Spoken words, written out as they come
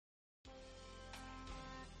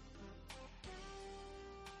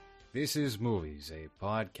This is Movies, a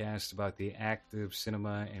podcast about the act of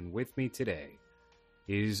cinema, and with me today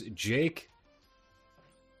is Jake.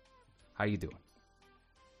 How you doing?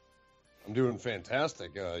 I'm doing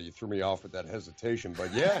fantastic. You threw me off with that hesitation,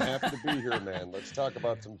 but yeah, happy to be here, man. Let's talk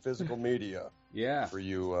about some physical media. Yeah. For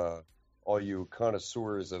you, all you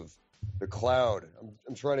connoisseurs of the cloud.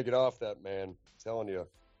 I'm trying to get off that, man. I'm telling you,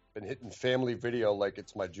 been hitting family video like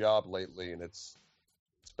it's my job lately, and it's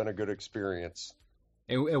been a good experience.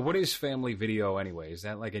 And what is family video anyway? Is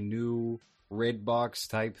that like a new Redbox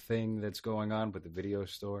type thing that's going on with the video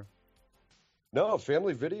store? No,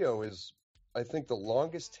 family video is, I think, the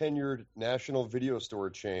longest tenured national video store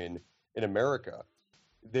chain in America.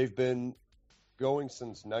 They've been going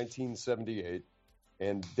since 1978,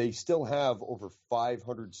 and they still have over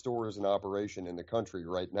 500 stores in operation in the country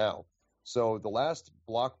right now. So the last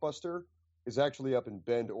Blockbuster is actually up in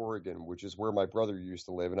Bend, Oregon, which is where my brother used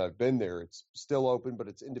to live, and I've been there. It's still open, but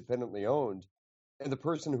it's independently owned. And the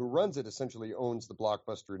person who runs it essentially owns the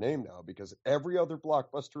Blockbuster name now, because every other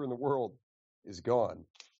Blockbuster in the world is gone.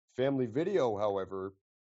 Family Video, however,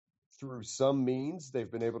 through some means,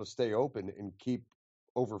 they've been able to stay open and keep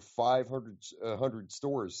over 500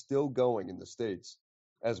 stores still going in the States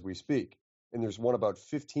as we speak. And there's one about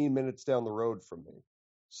 15 minutes down the road from me.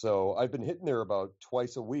 So I've been hitting there about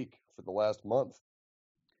twice a week for the last month.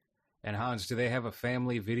 And Hans, do they have a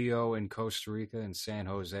family video in Costa Rica and San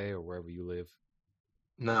Jose or wherever you live?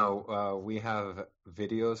 No, we have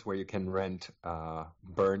videos where you can rent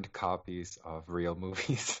burned copies of real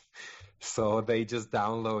movies. So they just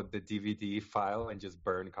download the DVD file and just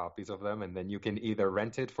burn copies of them, and then you can either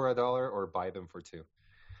rent it for $1 or buy them for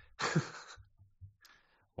 $2.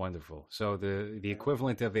 Wonderful. So the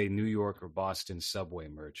equivalent of a New York or Boston subway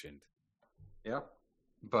merchant. Yep,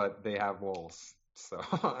 but they have walls, so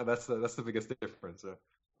that's the biggest difference.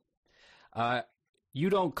 You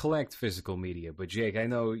don't collect physical media, but Jake, I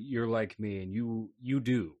know you're like me, and you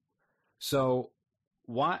do. So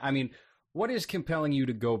why? I mean, what is compelling you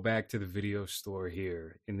to go back to the video store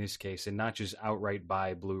here in this case, and not just outright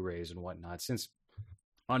buy Blu-rays and whatnot? Since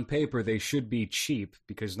on paper they should be cheap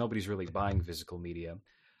because nobody's really buying physical media.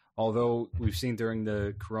 Although we've seen during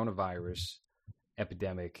the coronavirus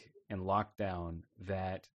epidemic and lockdown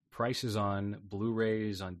that prices on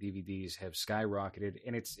Blu-rays, on DVDs have skyrocketed,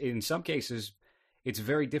 and it's in some cases it's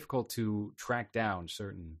very difficult to track down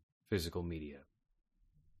certain physical media.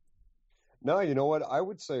 No, you know what? I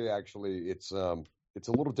would say actually it's a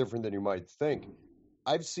little different than you might think.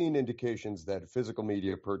 I've seen indications that physical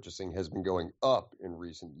media purchasing has been going up in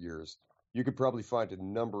recent years. You could probably find a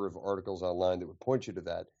number of articles online that would point you to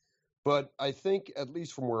that. But I think, at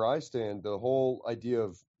least from where I stand, the whole idea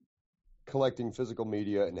of collecting physical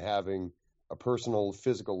media and having a personal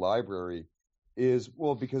physical library is,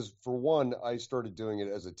 well, because for one, I started doing it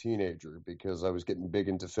as a teenager because I was getting big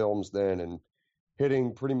into films then and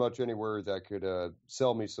hitting pretty much anywhere that could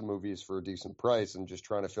sell me some movies for a decent price and just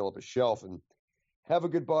trying to fill up a shelf and have a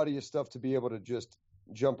good body of stuff to be able to just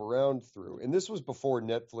jump around through. And this was before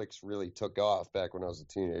Netflix really took off back when I was a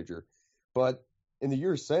teenager. But in the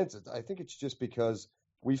years since, I think it's just because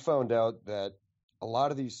we found out that a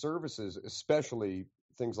lot of these services, especially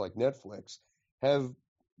things like Netflix, have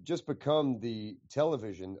just become the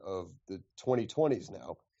television of the 2020s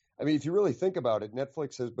now. I mean, if you really think about it,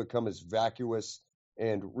 Netflix has become as vacuous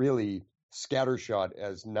and really scattershot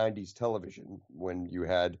as 90s television, when you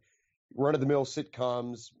had run-of-the-mill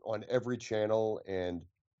sitcoms on every channel and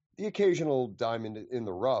the occasional diamond in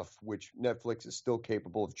the rough, which Netflix is still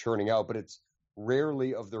capable of churning out, but it's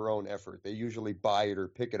rarely of their own effort. They usually buy it or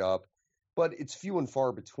pick it up, but it's few and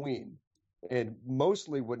far between. And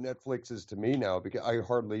mostly what Netflix is to me now, because I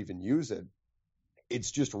hardly even use it, it's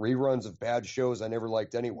just reruns of bad shows I never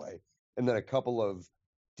liked anyway, and then a couple of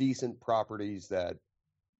decent properties that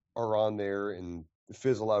are on there and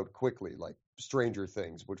fizzle out quickly, like Stranger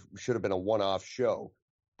Things, which should have been a one-off show,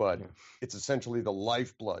 but it's essentially the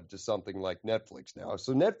lifeblood to something like Netflix now.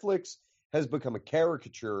 So Netflix has become a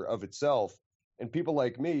caricature of itself, and people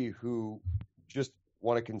like me who just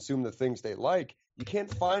want to consume the things they like, you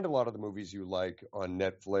can't find a lot of the movies you like on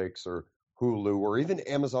Netflix or Hulu or even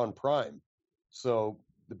Amazon Prime. So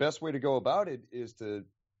the best way to go about it is to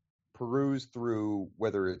peruse through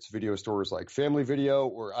whether it's video stores like Family Video,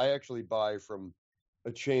 or I actually buy from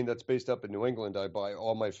a chain that's based up in New England. I buy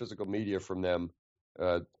all my physical media from them.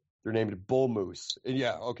 They're named Bull Moose. And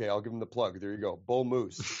yeah, okay, I'll give them the plug. There you go. Bull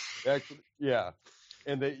Moose. Actually, yeah.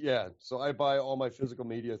 And so I buy all my physical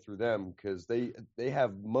media through them because they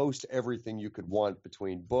have most everything you could want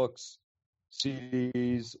between books,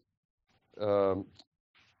 CDs,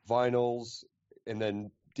 vinyls, and then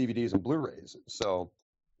DVDs and Blu-rays. So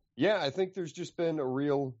Yeah, I think there's just been a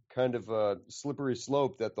real kind of slippery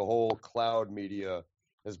slope that the whole cloud media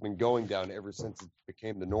has been going down ever since it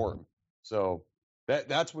became the norm. So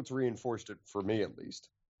that's what's reinforced it for me, at least.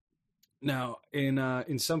 Now,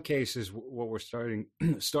 in some cases, what we're starting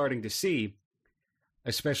to see,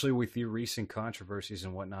 especially with the recent controversies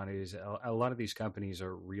and whatnot, is a lot of these companies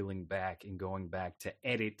are reeling back and going back to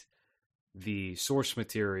edit the source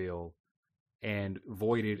material and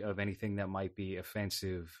void it of anything that might be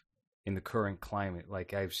offensive in the current climate.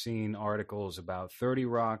 Like, I've seen articles about 30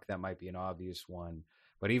 Rock, that might be an obvious one,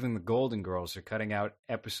 but even the Golden Girls are cutting out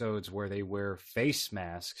episodes where they wear face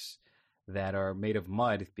masks that are made of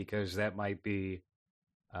mud because that might be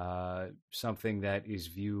something that is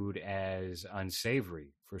viewed as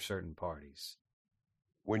unsavory for certain parties.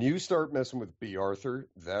 When you start messing with B. Arthur,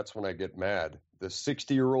 that's when I get mad. The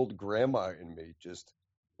 60-year-old grandma in me just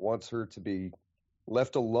wants her to be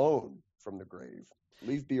left alone from the grave.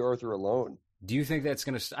 Leave B. Arthur alone. Do you think that's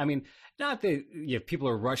going to... I mean, not that people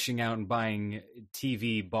are rushing out and buying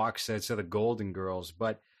TV box sets of the Golden Girls,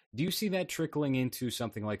 but do you see that trickling into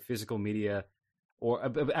something like physical media? Or,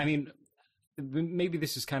 I mean, maybe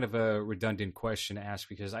this is kind of a redundant question to ask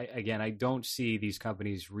because, I don't see these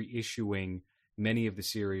companies reissuing many of the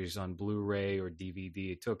series on Blu-ray or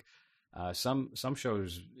DVD. It took some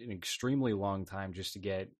shows an extremely long time just to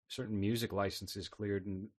get certain music licenses cleared,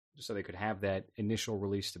 and so they could have that initial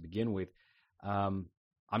release to begin with. I'm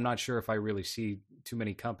not sure if I really see too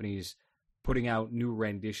many companies putting out new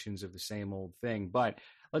renditions of the same old thing, but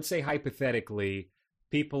let's say hypothetically,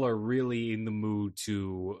 people are really in the mood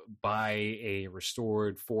to buy a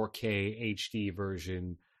restored 4K HD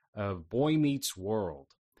version of Boy Meets World.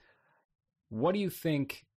 What do you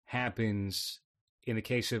think happens in the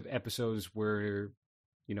case of episodes where,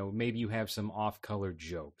 maybe you have some off-color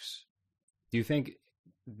jokes? Do you think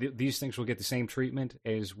these things will get the same treatment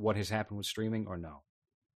as what has happened with streaming, or no?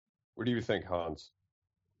 What do you think, Hans?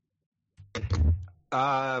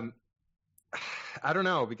 I don't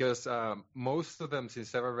know, because most of them,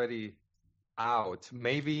 since they're already out,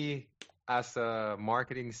 maybe as a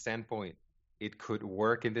marketing standpoint, it could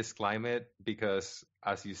work in this climate because,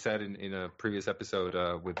 as you said in a previous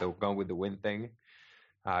episode with the Gone with the Wind thing,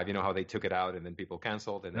 you know how they took it out and then people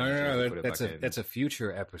canceled. And then no, that's a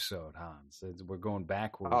future episode, Hans. We're going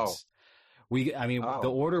backwards. The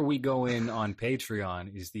order we go in on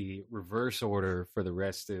Patreon is the reverse order for the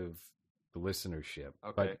rest of the listenership.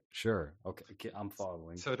 Okay, but sure. Okay, I'm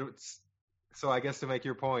following. So I guess to make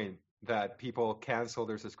your point that people cancel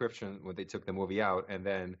their subscription when they took the movie out, and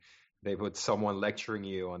then they put someone lecturing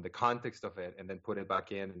you on the context of it and then put it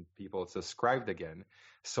back in and people subscribed again.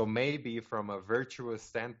 So maybe from a virtuous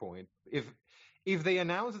standpoint, if they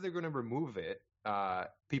announce that they're going to remove it,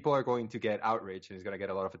 people are going to get outraged and it's going to get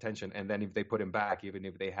a lot of attention. And then if they put him back, even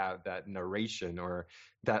if they have that narration or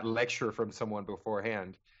that lecture from someone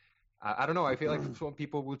beforehand, I don't know. I feel like some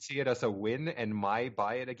people would see it as a win and might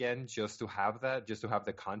buy it again just to have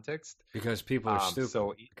the context. Because people are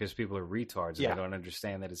stupid. Because people are retards and they don't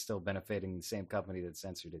understand that it's still benefiting the same company that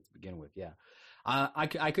censored it to begin with. Yeah,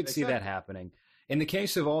 I could see that happening. In the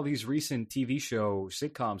case of all these recent TV show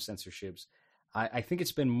sitcom censorships, I think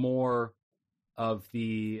it's been more of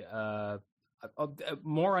the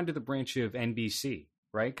more under the branch of NBC,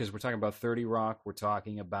 right? Because we're talking about 30 Rock, we're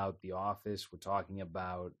talking about The Office, we're talking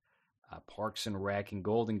about Parks and Rec and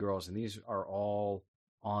Golden Girls, and these are all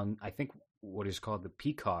on, I think, what is called the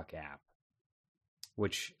Peacock app,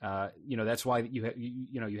 which that's why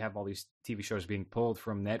you have all these TV shows being pulled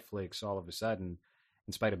from Netflix all of a sudden,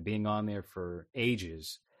 in spite of being on there for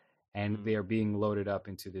ages, and they are being loaded up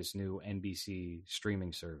into this new NBC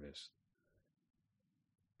streaming service.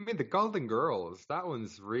 I mean, the Golden Girls, that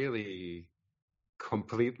one's really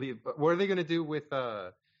completely. What are they going to do with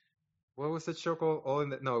what was that show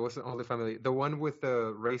called? No, it wasn't All in the Family. The one with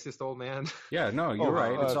the racist old man. Yeah, no, you're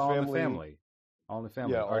right. It's All in the Family. All in the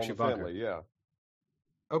Family. Yeah, Archie Bunker. Family, yeah.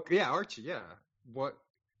 Okay, yeah, Archie. Yeah. What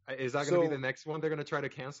is that going to be the next one they're going to try to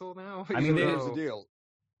cancel now? I mean, here's the deal.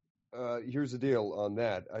 Here's the deal on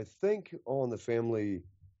that. I think All in the Family,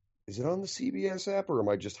 is it on the CBS app or am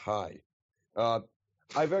I just high?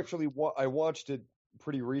 I've actually I watched it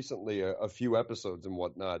pretty recently, a few episodes and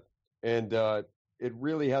whatnot, and it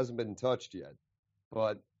really hasn't been touched yet.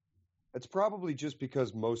 But it's probably just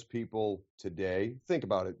because most people today, think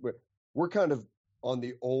about it, we're kind of on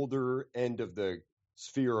the older end of the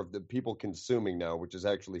sphere of the people consuming now, which is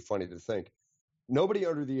actually funny to think. Nobody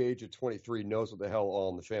under the age of 23 knows what the hell All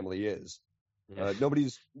in the Family is. Yeah.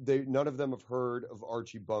 None of them have heard of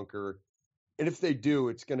Archie Bunker. And if they do,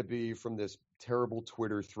 it's going to be from this terrible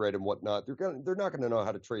Twitter thread and whatnot. They're not going to know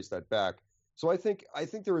how to trace that back. So I think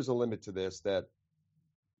there is a limit to this, that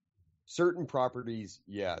certain properties,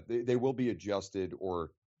 they will be adjusted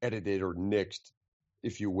or edited or nixed,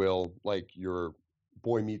 if you will, like your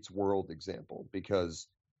Boy Meets World example, because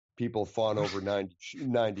people fawn over 90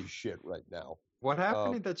 shit right now. What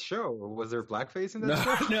happened in that show? Was there blackface in that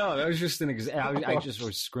show? No, that was just an example. I just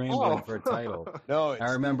was scrambling for a title. No,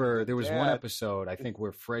 I remember there was one episode, I think,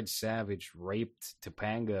 where Fred Savage raped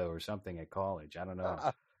Topanga or something at college. I don't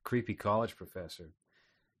know. Creepy college professor.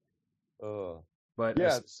 But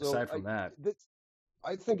aside from that,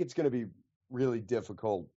 I think it's going to be really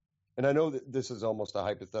difficult. And I know that this is almost a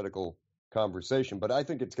hypothetical conversation, but I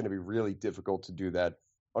think it's going to be really difficult to do that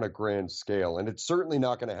on a grand scale. And it's certainly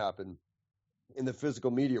not going to happen in the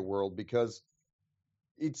physical media world, because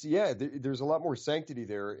there's a lot more sanctity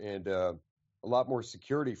there and a lot more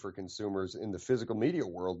security for consumers in the physical media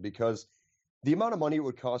world, because the amount of money it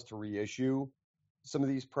would cost to reissue some of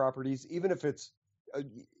these properties, even if it's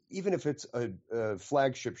a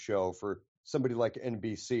flagship show for somebody like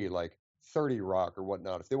NBC, like 30 Rock or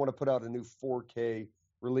whatnot, if they want to put out a new 4K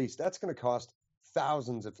release, that's going to cost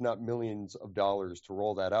thousands, if not millions of dollars to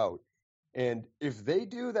roll that out. And if they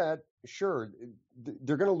do that, sure,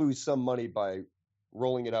 they're going to lose some money by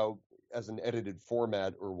rolling it out as an edited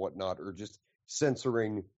format or whatnot, or just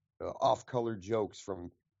censoring off-color jokes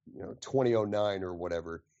from 2009 or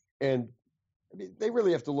whatever. And I mean, they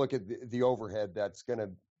really have to look at the overhead that's going to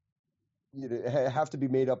have to be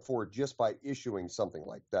made up for just by issuing something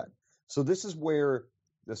like that. So this is where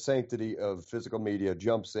the sanctity of physical media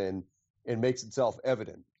jumps in and makes itself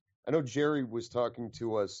evident. I know Jerry was talking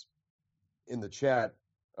to us in the chat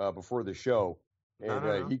before the show,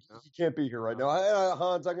 and he can't be here right now.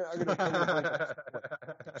 Hans, I'm gonna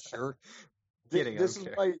sure. This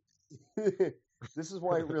is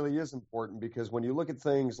why it really is important, because when you look at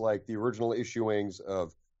things like the original issuings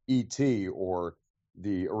of E.T. or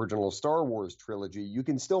the original Star Wars trilogy, you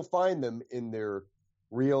can still find them in their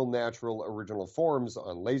real, natural, original forms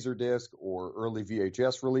on Laserdisc or early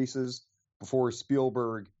VHS releases before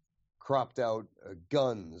Spielberg cropped out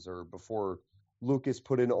guns, or before Lucas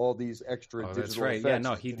put in all these extra digital that's right. effects. Yeah,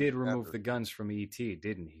 no, he did remove the guns from E.T.,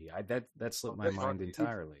 didn't he? That slipped my mind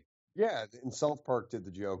entirely. Yeah, and South Park did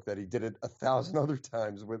the joke that he did it 1,000 other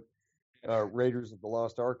times with Raiders of the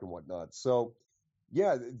Lost Ark and whatnot. So,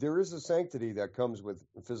 yeah, there is a sanctity that comes with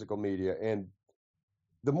physical media. And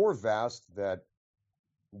the more vast that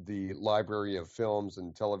the library of films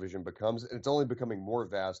and television becomes, and it's only becoming more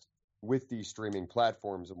vast with these streaming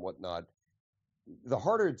platforms and whatnot, the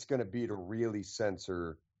harder it's going to be to really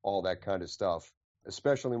censor all that kind of stuff,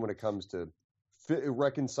 especially when it comes to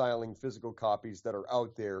reconciling physical copies that are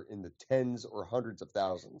out there in the tens or hundreds of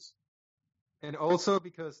thousands. And also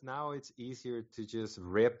because now it's easier to just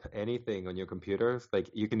rip anything on your computers. Like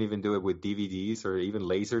you can even do it with DVDs or even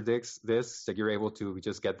laser discs. Like you're able to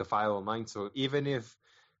just get the file online. So even if,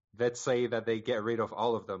 let's say that they get rid of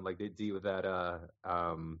all of them, like they do with that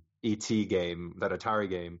ET game, that Atari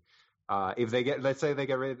game. Let's say they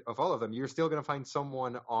get rid of all of them, you're still going to find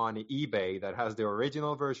someone on eBay that has the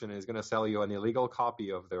original version and is going to sell you an illegal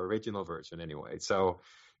copy of the original version anyway. So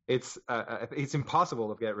it's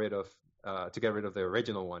impossible to get rid of the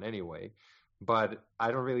original one anyway. But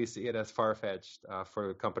I don't really see it as far-fetched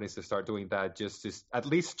for companies to start doing that, just to at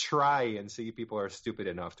least try and see if people are stupid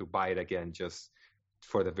enough to buy it again just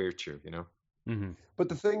for the virtue, Mm-hmm. But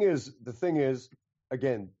the thing is,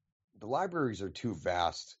 again, the libraries are too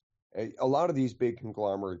vast. A lot of these big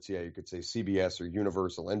conglomerates, you could say CBS or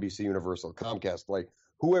Universal, NBC Universal, Comcast, like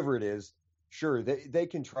whoever it is, sure, they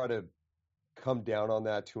can try to come down on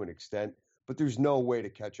that to an extent, but there's no way to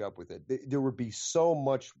catch up with it. There would be so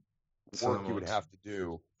much work you would have to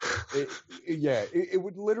do. It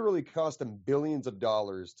would literally cost them billions of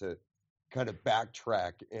dollars to kind of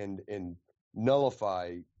backtrack and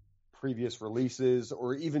nullify previous releases,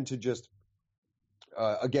 or even to just,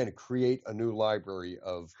 again, create a new library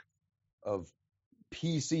of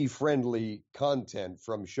PC-friendly content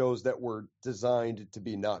from shows that were designed to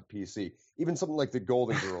be not PC. Even something like the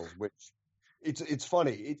Golden Girls, which it's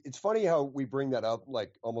funny. It's funny how we bring that up,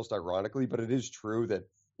 like almost ironically, but it is true that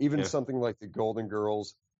even something like the Golden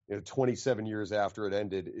Girls, 27 years after it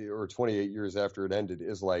ended, or 28 years after it ended,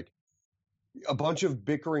 is like a bunch of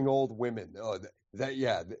bickering old women. Oh,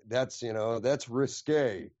 that's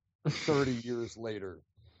risque. 30 years later,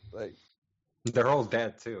 like. They're all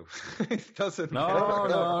dead too. It doesn't matter.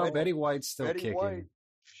 No. Betty White's still Betty kicking. White,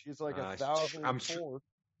 she's like 1,004.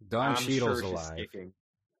 Don Cheadle's alive. Kicking.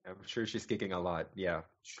 I'm sure she's kicking a lot. Yeah,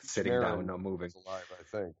 sitting down, not moving. Alive, I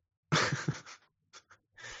think.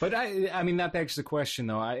 But I mean, that begs the question,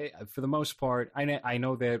 though. For the most part, I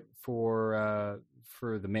know that for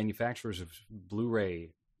the manufacturers of Blu-ray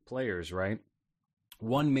players, right?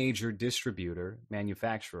 One major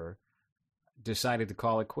manufacturer, decided to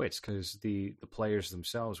call it quits because the players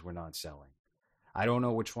themselves were not selling. I don't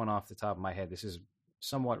know which one off the top of my head. This is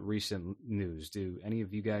somewhat recent news. Do any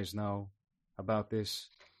of you guys know about this?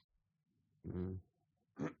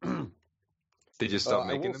 Did you stop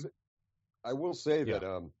making them? I will say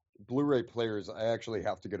that Blu-ray players, I actually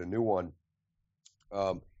have to get a new one.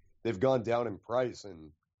 They've gone down in price,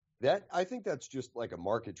 and that I think that's just like a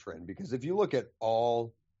market trend, because if you look at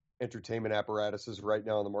all entertainment apparatuses right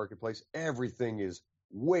now in the marketplace, everything is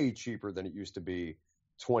way cheaper than it used to be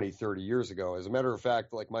 20, 30 years ago. As a matter of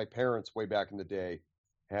fact, like my parents way back in the day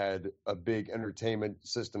had a big entertainment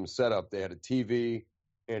system set up. They had a TV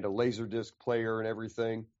and a Laserdisc player and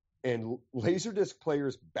everything. And Laserdisc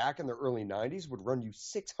players back in the early 90s would run you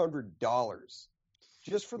 $600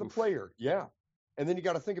 just for the player. Yeah. And then you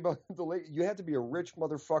got to think about you had to be a rich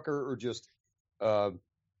motherfucker or just not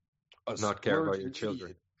care about your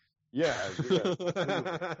children. Yeah.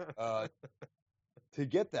 To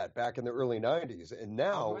get that back in the early 90s. And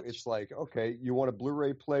now it's like, okay, you want a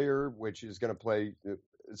Blu-ray player, which is going to play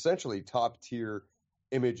essentially top tier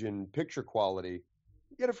image and picture quality.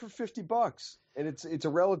 You get it for $50. And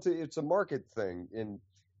it's a market thing. And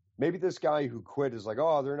maybe this guy who quit is like,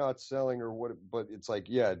 oh, they're not selling or what, but it's like,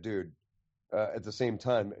 yeah, dude, at the same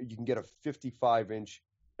time, you can get a 55-inch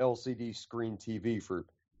LCD screen TV for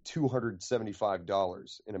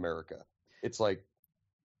 $275 in America. It's like,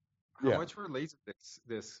 how much were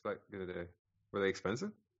Laserdiscs back in the day? Were they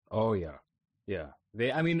expensive? Oh yeah.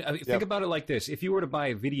 Think about it like this: if you were to buy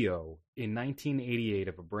a video in 1988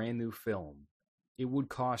 of a brand new film, it would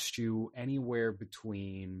cost you anywhere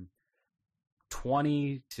between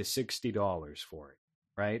 $20 to $60 for it,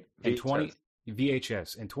 right? And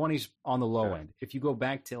VHS, and 20's on the low end. If you go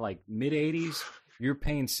back to like mid 80s, you're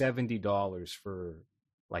paying $70 for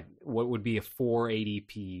like what would be a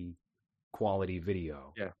 480p quality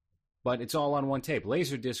video. Yeah. But it's all on one tape.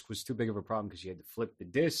 Laserdisc was too big of a problem because you had to flip the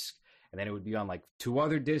disc, and then it would be on like two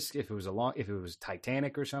other discs if it was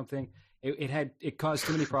Titanic or something. It caused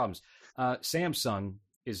too many problems. Samsung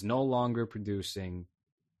is no longer producing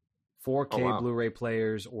 4K Blu-ray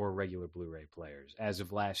players or regular Blu-ray players as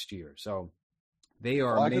of last year. So they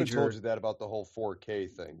are I could have told you that about the whole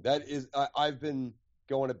 4K thing. That is, I've been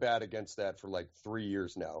going to bat against that for like 3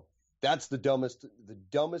 years now. That's the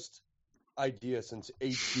dumbest idea since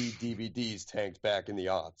HD DVDs tanked back in the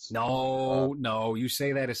aughts. No, you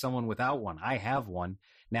say that as someone without one. I have one.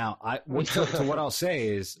 Now, what I'll say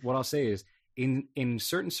is in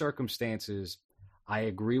certain circumstances, I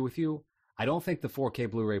agree with you. I don't think the 4K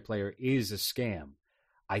Blu-ray player is a scam.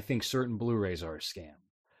 I think certain Blu-rays are a scam,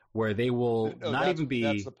 where they will even be.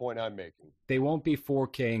 That's the point I'm making. They won't be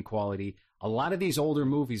 4K in quality. A lot of these older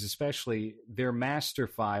movies, especially, their master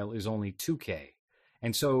file is only 2K.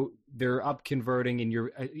 And so they're up converting,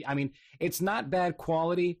 and it's not bad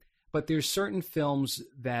quality, but there's certain films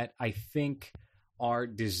that I think are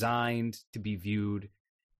designed to be viewed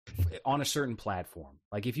on a certain platform.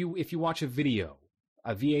 Like if you watch a video,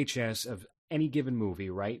 a VHS of any given movie,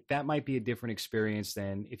 right? That might be a different experience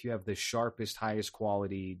than if you have the sharpest, highest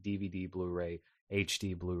quality DVD Blu-ray,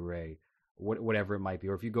 HD Blu-ray, whatever it might be,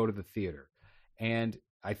 or if you go to the theater. And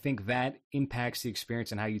I think that impacts the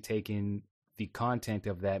experience and how you take in the content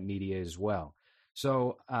of that media as well.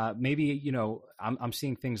 So maybe, I'm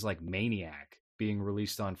seeing things like Maniac being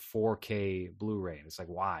released on 4K Blu-ray. And it's like,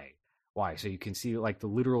 why? So you can see like the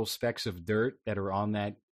literal specks of dirt that are on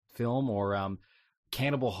that film, or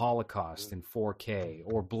Cannibal Holocaust in 4K,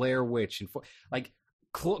 or Blair Witch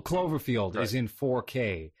Cloverfield is in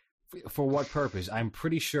 4K. For what purpose? I'm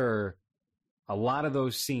pretty sure a lot of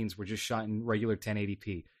those scenes were just shot in regular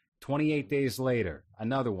 1080p. 28 days later,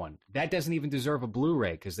 another one. That doesn't even deserve a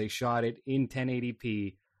Blu-ray because they shot it in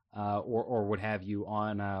 1080p or what have you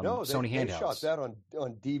on Sony handhelds. They shot that on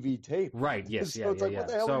DV tape. Right, yes, so it's like, what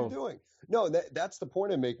the hell are you doing? No, that's the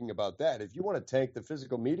point I'm making about that. If you want to tank the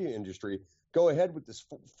physical media industry, go ahead with this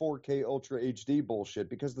 4K Ultra HD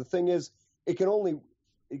bullshit, because the thing is, it can only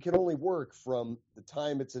work from the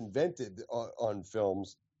time it's invented on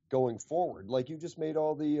films going forward. Like you just made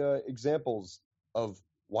all the examples of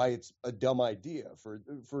why it's a dumb idea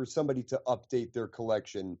for somebody to update their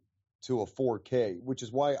collection to a 4K, which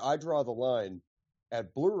is why I draw the line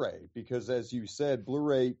at Blu-ray, because as you said,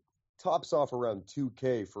 Blu-ray tops off around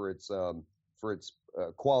 2K for its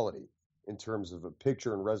quality in terms of a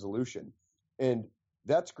picture and resolution. And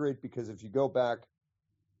that's great because if you go back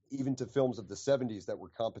even to films of the 70s that were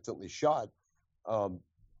competently shot,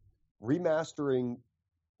 remastering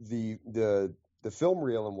the film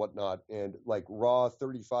reel and whatnot, and like raw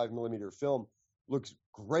 35 millimeter film looks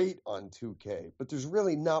great on 2K, but there's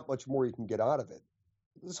really not much more you can get out of it.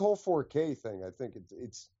 This whole 4K thing, I think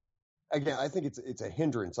it's again, I think it's a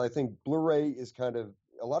hindrance. I think Blu-ray is kind of,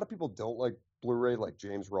 a lot of people don't like Blu-ray, like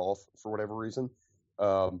James Rolfe, for whatever reason.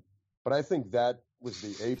 But I think that was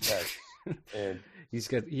the apex. And he's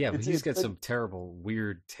got some terrible,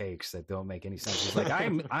 weird takes that don't make any sense. He's like,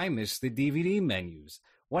 I miss the DVD menus.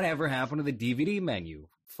 Whatever happened to the DVD menu?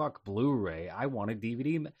 Fuck Blu-ray. I want a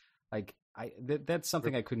DVD. That's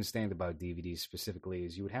something I couldn't stand about DVDs specifically,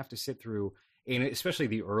 is you would have to sit through, and especially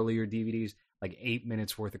the earlier DVDs, like 8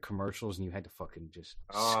 minutes worth of commercials, and you had to fucking just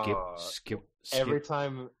skip.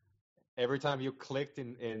 Every time you clicked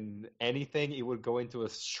in anything, it would go into a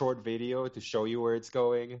short video to show you where it's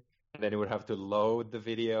going, and then it would have to load the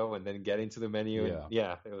video and then get into the menu.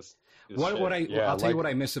 Yeah, it was I'll tell you what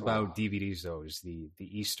I miss about DVDs though is the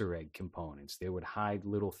Easter egg components. They would hide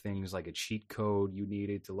little things like a cheat code you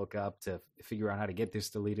needed to look up to figure out how to get this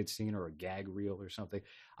deleted scene or a gag reel or something.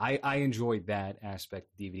 I enjoyed that aspect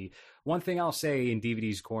of DVD. One thing I'll say in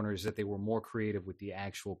DVD's corner is that they were more creative with the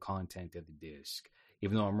actual content of the disc,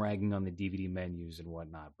 even though I'm ragging on the DVD menus and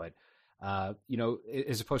whatnot. But,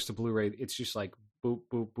 as opposed to Blu-ray, it's just like boop,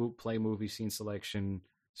 boop, boop, play movie, scene selection,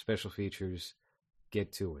 special features,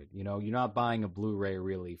 get to it. You're not buying a Blu-ray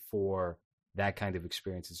really for that kind of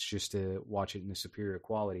experience. It's just to watch it in a superior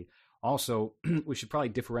quality. Also, we should probably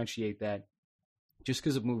differentiate that just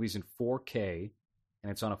because a movie's in 4K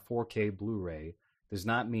and it's on a 4K Blu-ray does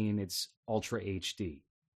not mean it's Ultra HD,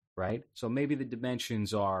 right? So maybe the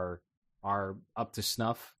dimensions are up to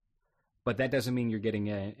snuff, but that doesn't mean you're getting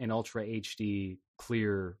an Ultra HD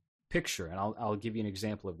clear picture. And I'll give you an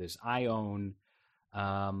example of this. I own,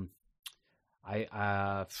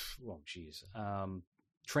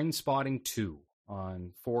 Train Spotting 2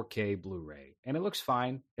 on 4K Blu-ray, and it looks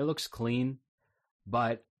fine. It looks clean,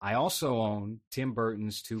 but I also own Tim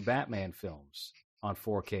Burton's 2 Batman films on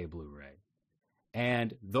 4K Blu-ray.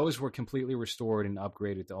 And those were completely restored and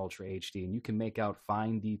upgraded to Ultra HD. And you can make out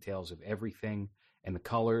fine details of everything. And the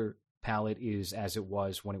color palette is as it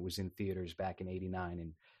was when it was in theaters back in 89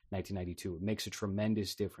 and 1992. It makes a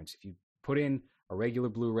tremendous difference. If you put in a regular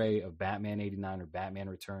Blu-ray of Batman 89 or Batman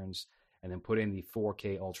Returns, and then put in the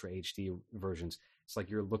 4K Ultra HD versions, it's like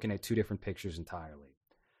you're looking at 2 different pictures entirely.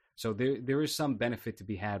 So there is some benefit to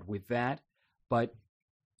be had with that. But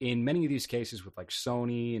in many of these cases with like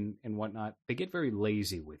Sony and whatnot, they get very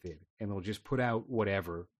lazy with it, and they'll just put out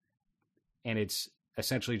whatever, and it's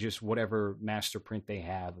essentially just whatever master print they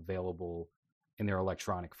have available in their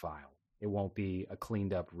electronic file. It won't be a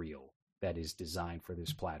cleaned up reel that is designed for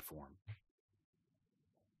this platform.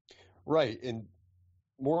 Right. And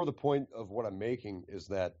more of the point of what I'm making is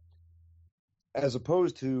that as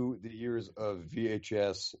opposed to the years of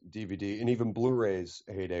VHS, DVD, and even Blu-ray's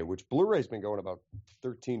heyday, which Blu-ray's been going about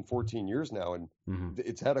 13, 14 years now, and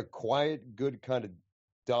it's had a quiet, good kind of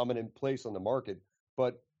dominant place on the market.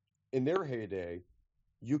 But in their heyday,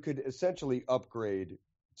 you could essentially upgrade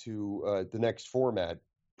to the next format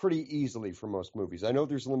pretty easily for most movies. I know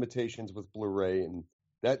there's limitations with Blu-ray, and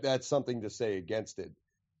that's something to say against it.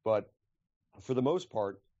 But for the most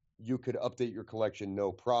part, you could update your collection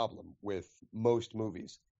no problem with most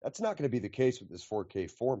movies. That's not going to be the case with this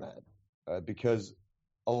 4K format because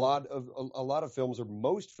a lot of films, or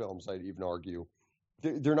most films, I'd even argue,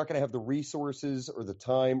 they're not going to have the resources or the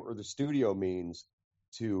time or the studio means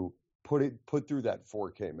to put through that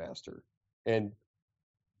 4K master. And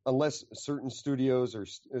unless certain studios or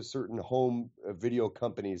certain home video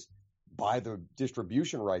companies buy the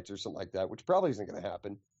distribution rights or something like that, which probably isn't going to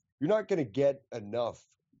happen, you're not going to get enough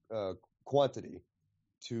quantity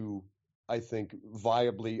to, I think,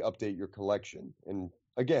 viably update your collection. And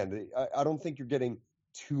again, I don't think you're getting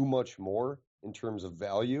too much more in terms of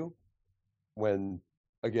value when,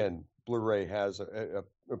 again, Blu-ray has a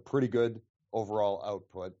pretty good overall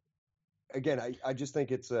output. Again, I just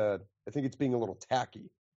think it's being a little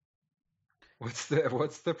tacky. What's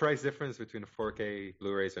the price difference between 4K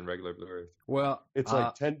Blu-rays and regular Blu-rays? Well, it's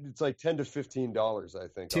like $10 to $15, I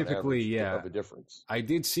think. Typically, yeah, of a difference. I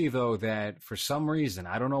did see though that for some reason,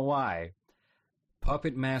 I don't know why,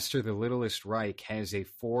 Puppet Master: The Littlest Reich has a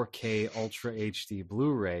 4K Ultra HD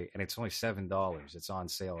Blu-ray, and it's only $7. It's on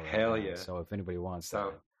sale right Hell now. yeah! So if anybody wants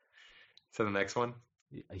that, so the next one.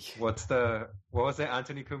 What was the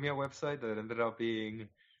Anthony Cumia website that ended up being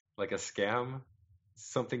like a scam?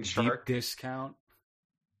 Something shark. Deep Discount.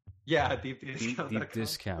 Yeah, deepdiscount.com.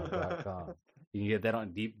 Deepdiscount.com. You can get that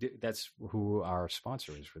on that's who our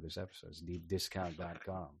sponsor is for this episode. Is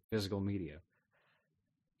deepdiscount.com. Physical media.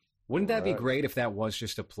 Wouldn't All that be right. great if that was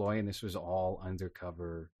just a ploy and this was all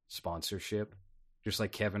undercover sponsorship? Just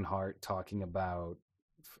like Kevin Hart talking about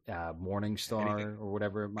Morningstar or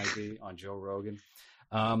whatever it might be on Joe Rogan.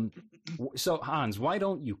 So, Hans, why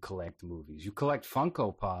don't you collect movies? You collect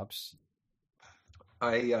Funko Pops.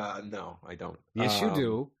 No, I don't. Yes, you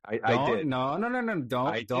do. I did. No.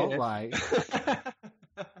 Don't lie.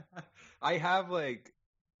 I have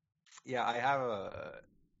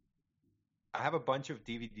I have a bunch of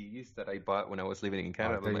DVDs that I bought when I was living in I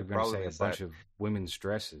Canada. thought you My were going to problem say a is bunch that of women's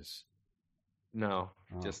dresses. no,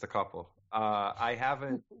 Oh. just a couple. I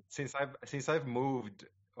haven't since I've moved,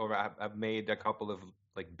 or I've made a couple of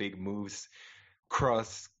like big moves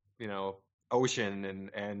across, ocean,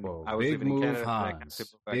 and Whoa, I was big living in move Canada and I got to Hans.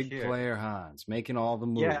 move back Big here. player Hans. Making all the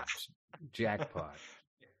moves. Yeah. Jackpot.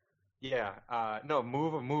 Yeah, no,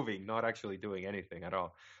 moving, not actually doing anything at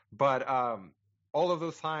all. But all of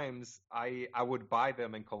those times, I would buy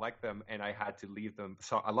them and collect them, and I had to leave them,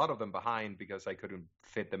 so a lot of them behind because I couldn't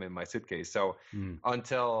fit them in my suitcase. So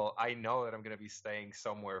until I know that I'm going to be staying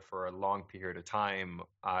somewhere for a long period of time,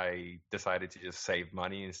 I decided to just save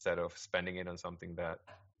money instead of spending it on something that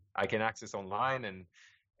I can access online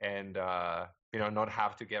and not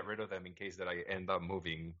have to get rid of them in case that I end up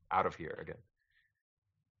moving out of here again.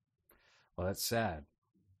 Well, that's sad.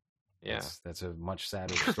 Yeah. That's a much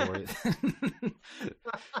sadder story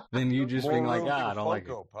than you just More being like, room for I don't like it.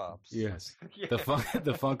 Funko Pops. Yes. Yeah.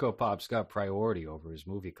 The Funko Pop's got priority over his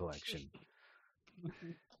movie collection.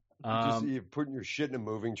 You putting your shit in a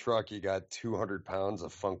moving truck, you got 200 pounds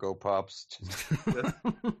of Funko Pops.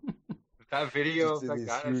 That video Just of in that these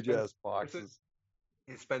guy huge ass boxes.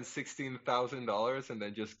 he spent $16,000 and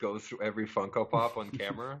then just goes through every Funko Pop on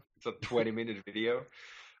camera. It's a 20-minute video.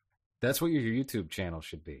 That's what your YouTube channel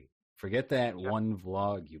should be. Forget that one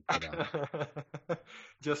vlog you put out.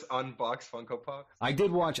 Just unbox Funko Pops.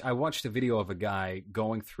 I watched a video of a guy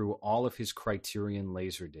going through all of his Criterion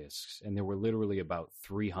laser discs, and there were literally about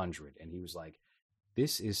 300, and he was like,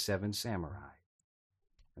 this is Seven Samurai.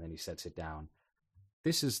 And then he sets it down.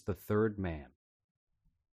 This is The Third Man.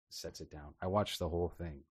 Sets it down. I watched the whole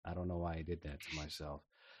thing. I don't know why I did that to myself.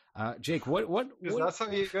 Jake, what?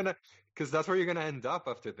 Because that's where you're gonna end up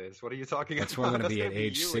after this. What are you talking That's about? where I'm going to be That's at gonna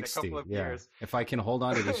age you in a 60. couple of Yeah. years. If I can hold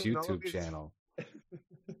on to this And all YouTube these- channel.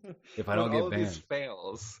 If I don't When get all banned. these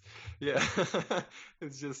fails, yeah,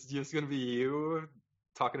 it's just gonna be you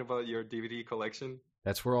talking about your DVD collection.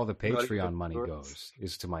 That's where all the Not Patreon even money yours. goes,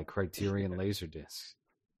 is to my Criterion laser discs.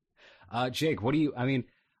 Jake,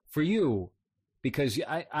 for you, because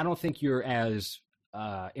I don't think you're as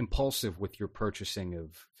impulsive with your purchasing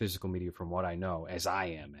of physical media from what I know, as I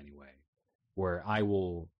am anyway, where I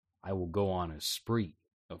will go on a spree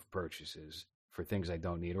of purchases for things I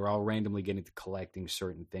don't need, or I'll randomly get into collecting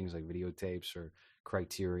certain things like videotapes or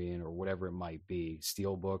Criterion or whatever it might be,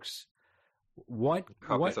 steelbooks.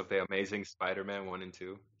 Copies of the Amazing Spider-Man 1 and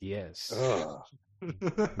 2. Yes. Ugh.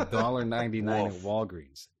 $1.99 at Woof.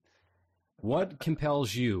 Walgreens. What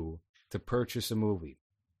compels you to purchase a movie?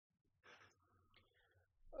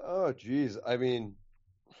 Oh, geez. I mean,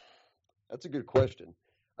 that's a good question.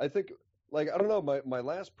 I think, I don't know. My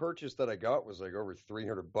last purchase that I got was like over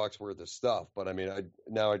 $300 worth of stuff. But I mean,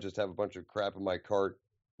 now I just have a bunch of crap in my cart.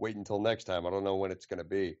 Wait until next time. I don't know when it's going to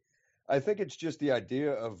be. I think it's just the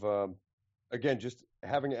idea of, again, just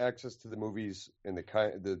having access to the movies and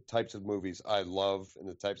the types of movies I love and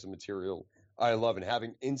the types of material I love, and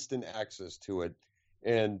having instant access to it,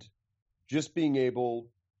 and just being able.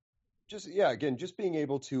 Just being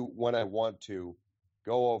able to, when I want to,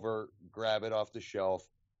 go over, grab it off the shelf,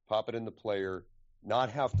 pop it in the player,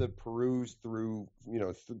 not have to peruse through,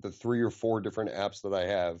 the 3 or 4 different apps that I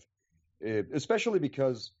have. Especially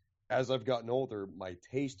because as I've gotten older, my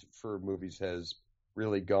taste for movies has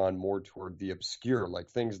really gone more toward the obscure, like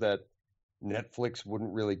things that Netflix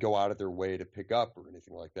wouldn't really go out of their way to pick up or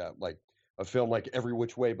anything like that. Like a film like Every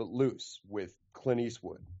Which Way But Loose with Clint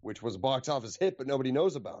Eastwood, which was a box office hit, but nobody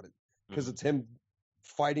knows about it. Because it's him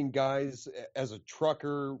fighting guys as a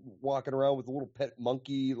trucker, walking around with a little pet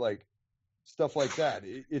monkey, like stuff like that.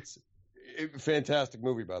 It's a fantastic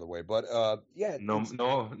movie, by the way. But yeah, No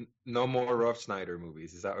more Rob Schneider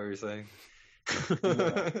movies. Is that what you're saying?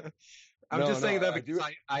 I'm No, just saying that I because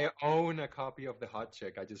do- I own a copy of The Hot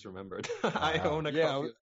Chick. I just remembered. I own a Yeah, copy.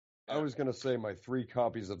 I was gonna say my 3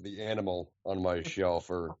 copies of The Animal on my shelf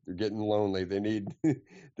they're getting lonely. They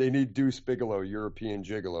need Deuce Bigelow, European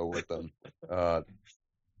Gigolo with them.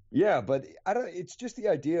 Yeah, but I don't. It's just the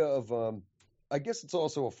idea of. I guess it's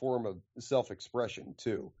also a form of self-expression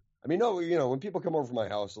too. I mean, when people come over to my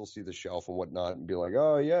house, they'll see the shelf and whatnot and be like,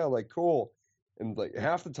 "Oh yeah, like cool," and like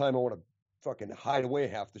half the time I want to fucking hide away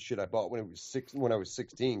half the shit I bought when I was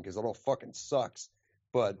 16 because it all fucking sucks.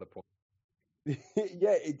 But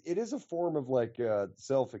yeah, it is a form of like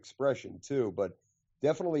self-expression too. But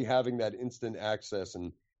definitely having that instant access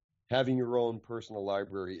and having your own personal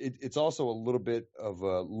library, it's also a little bit of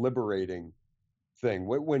a liberating thing.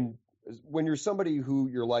 When you're somebody who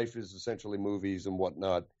your life is essentially movies and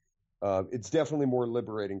whatnot, it's definitely more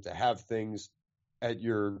liberating to have things at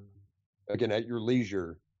your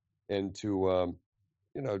leisure and to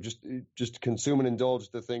just consume and indulge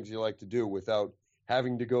the things you like to do without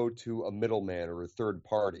having to go to a middleman or a third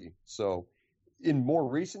party. So in more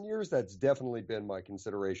recent years, that's definitely been my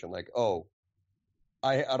consideration. Like, oh,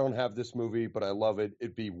 I don't have this movie, but I love it.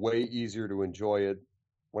 It'd be way easier to enjoy it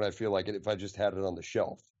when I feel like it if I just had it on the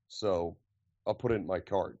shelf. So I'll put it in my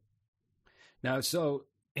cart. Now, so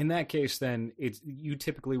in that case, then you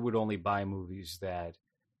typically would only buy movies that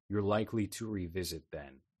you're likely to revisit.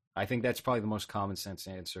 Then I think that's probably the most common sense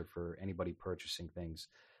answer for anybody purchasing things.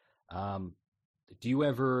 Do you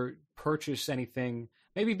ever purchase anything?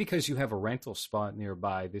 Maybe because you have a rental spot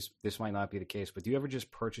nearby, this might not be the case. But do you ever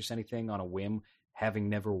just purchase anything on a whim, having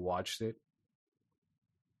never watched it?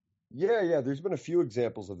 Yeah. There's been a few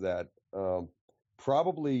examples of that.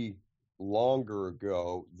 Probably longer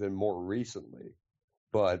ago than more recently.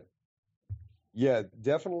 But yeah,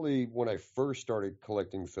 definitely when I first started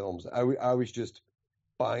collecting films, I was just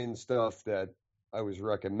buying stuff that I was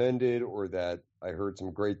recommended or that I heard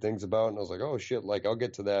some great things about. And I was like, oh shit, like I'll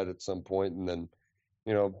get to that at some point. And then,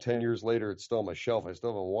 10 years later, it's still on my shelf. I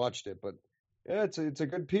still haven't watched it, but yeah, it's a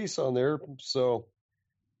good piece on there. So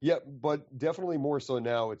yeah, but definitely more so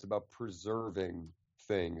now it's about preserving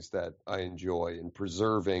things that I enjoy and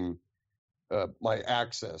preserving my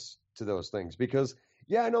access to those things. Because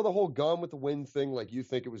yeah, I know the whole Gone with the Wind thing, like you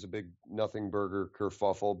think it was a big nothing burger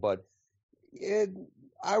kerfuffle, but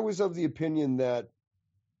I was of the opinion that,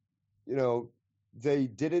 they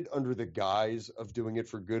did it under the guise of doing it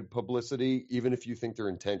for good publicity, even if you think their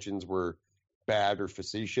intentions were bad or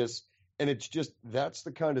facetious. And it's just, that's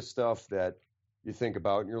the kind of stuff that you think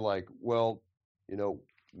about and you're like, well,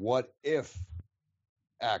 what if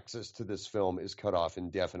access to this film is cut off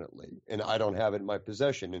indefinitely and I don't have it in my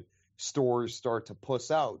possession and stores start to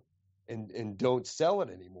puss out and don't sell it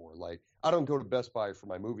anymore? Like, I don't go to Best Buy for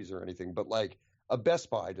my movies or anything, but like a Best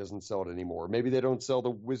Buy doesn't sell it anymore. Maybe they don't sell The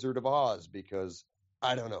Wizard of Oz because,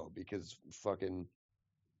 I don't know, because fucking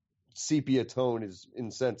sepia tone is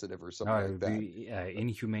insensitive or something like that. The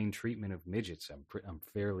inhumane treatment of midgets, I'm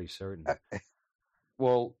fairly certain.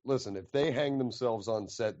 Well, listen, if they hang themselves on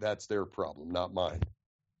set, that's their problem, not mine.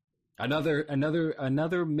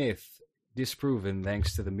 Another myth disproven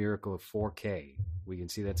thanks to the miracle of 4K. We can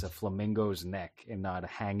see that's a flamingo's neck and not a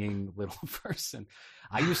hanging little person.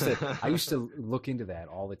 I used to look into that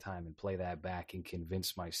all the time and play that back and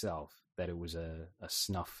convince myself that it was a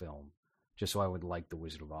snuff film, just so I would like The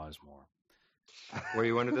Wizard of Oz more. Were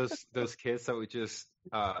you one of those kids that would just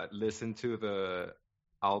listen to the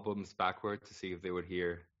albums backward to see if they would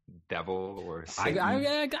hear devil or Satan?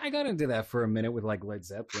 I got into that for a minute with like Led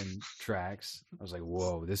Zeppelin tracks. I was like,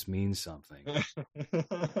 whoa, this means something.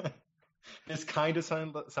 This kind of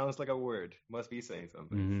sounds like a word. Must be saying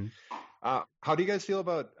something. Mm-hmm. How do you guys feel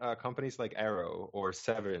about companies like Arrow or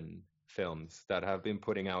Seven Films that have been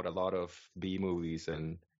putting out a lot of B movies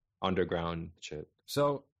and underground shit?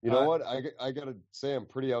 So you know what? I gotta say I'm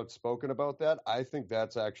pretty outspoken about that. I think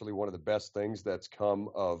that's actually one of the best things that's come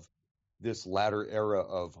of this latter era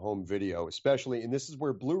of home video, especially, and this is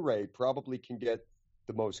where Blu-ray probably can get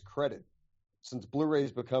the most credit, since Blu-ray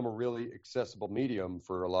has become a really accessible medium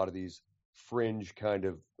for a lot of these fringe kind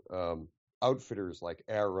of outfitters like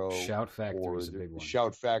Arrow. Shout Factory is a big one.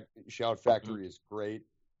 Shout Factory is great.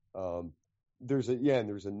 There's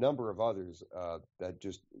a number of others that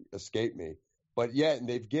just escape me. But yeah, and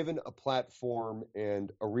they've given a platform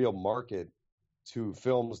and a real market to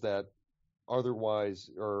films that otherwise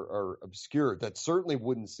are obscure, that certainly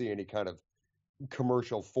wouldn't see any kind of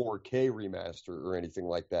commercial 4K remaster or anything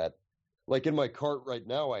like that. Like in my cart right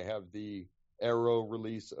now, I have the Arrow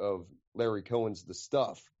release of Larry Cohen's The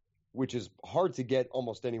Stuff, which is hard to get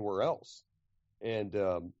almost anywhere else. And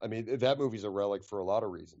I mean, that movie's a relic for a lot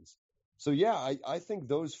of reasons. So yeah, I think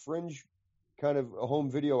those fringe kind of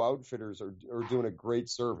home video outfitters are doing a great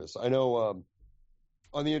service. I know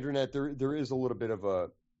on the internet there is a little bit of a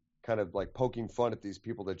kind of like poking fun at these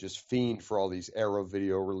people that just fiend for all these Arrow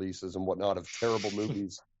video releases and whatnot of terrible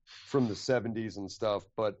movies from the 70s and stuff.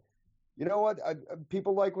 But you know what?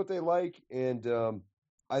 People like what they like, and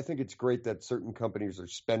I think it's great that certain companies are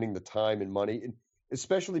spending the time and money, and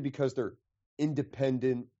especially because they're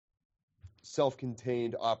independent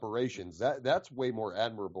self-contained operations. That's way more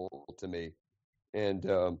admirable to me. And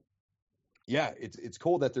yeah, it's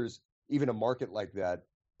cool that there's even a market like that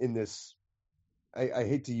in this. I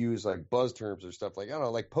hate to use like buzz terms or stuff like, I don't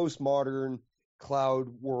know, like postmodern cloud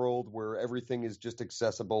world where everything is just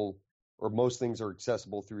accessible, or most things are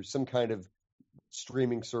accessible through some kind of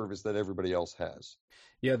streaming service that everybody else has.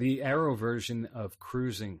 Yeah, the Arrow version of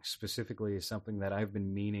Cruising specifically is something that I've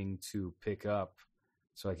been meaning to pick up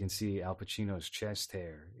so I can see Al Pacino's chest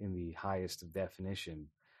hair in the highest of definition.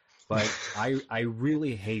 But I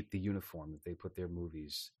really hate the uniform that they put their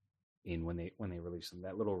movies in when they release them.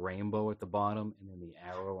 That little rainbow at the bottom and then the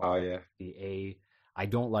arrow on the A. I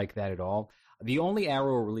don't like that at all. The only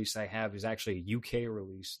Arrow release I have is actually a UK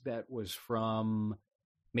release that was from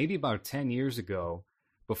maybe about 10 years ago,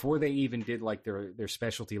 before they even did like their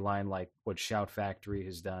specialty line, like what Shout Factory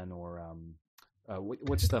has done, or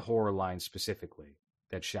what's the horror line specifically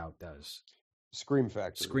that Shout does? Scream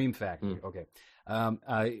Factory. Scream Factory. Okay.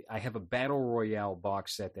 I have a Battle Royale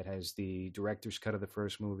box set that has the director's cut of the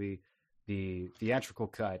first movie, the theatrical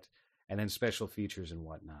cut, and then special features and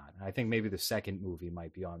whatnot. I think maybe the second movie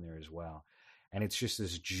might be on there as well. And it's just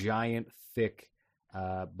this giant, thick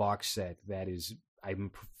box set that is,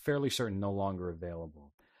 I'm fairly certain, no longer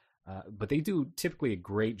available. But they do typically a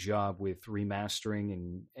great job with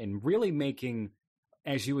remastering and really making,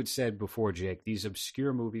 as you had said before, Jake, these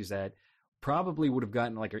obscure movies that probably would have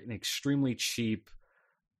gotten like an extremely cheap,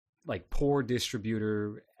 like poor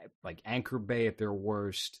distributor, like Anchor Bay at their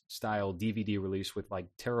worst style DVD release with like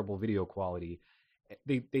terrible video quality.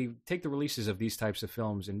 They take the releases of these types of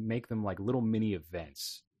films and make them like little mini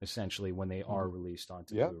events, essentially, when they are released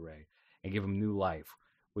onto Blu-ray, and give them new life,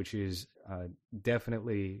 which is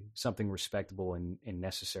definitely something respectable and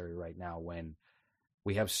necessary right now when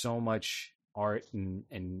we have so much art and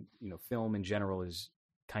you know, film in general is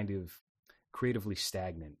kind of creatively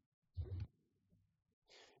stagnant.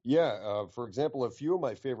 Yeah, for example, a few of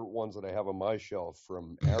my favorite ones that I have on my shelf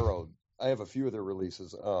from Arrow, I have a few of their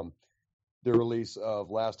releases. The release of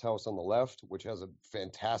Last House on the Left, which has a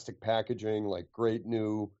fantastic packaging, like great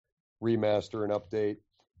new remaster and update.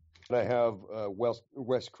 And I have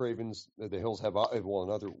Wes Craven's The Hills Have Eyes, well,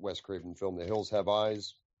 another Wes Craven film, The Hills Have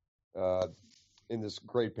Eyes, in this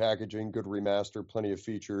great packaging, good remaster, plenty of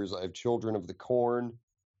features. I have Children of the Corn.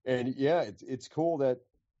 And yeah, it's cool that,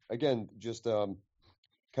 again, just kind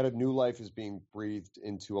of new life is being breathed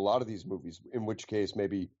into a lot of these movies, in which case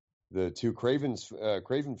maybe the two Craven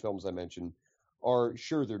films I mentioned are,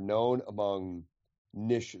 sure, they're known among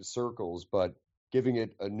niche circles, but giving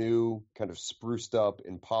it a new kind of spruced up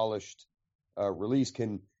and polished release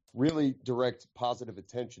can really direct positive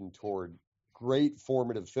attention toward great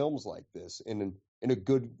formative films like this in a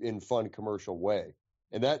good and fun commercial way.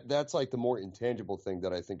 And that's like the more intangible thing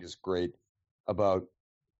that I think is great about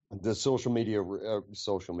the physical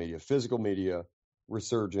media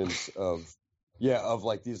resurgence of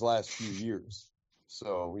like these last few years.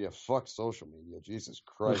 So yeah, fuck social media. Jesus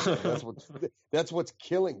Christ, that's what's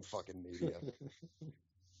killing fucking media.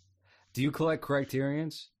 Do you collect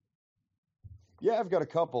Criterions? Yeah, I've got a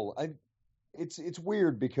couple. It's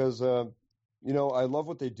weird because I love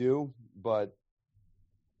what they do, but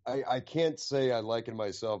I can't say I liken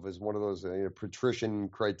myself as one of those patrician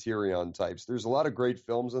Criterion types. There's a lot of great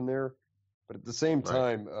films in there, but at the same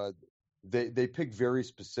time, they pick very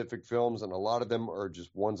specific films, and a lot of them are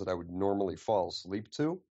just ones that I would normally fall asleep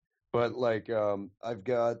to. But like, I've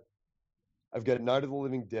got Night of the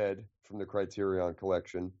Living Dead from the Criterion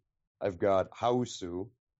collection. I've got Hausu.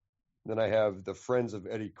 Then I have The Friends of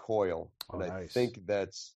Eddie Coyle, and nice. I think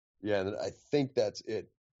that's it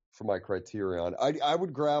for my Criterion. I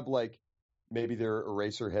would grab like maybe their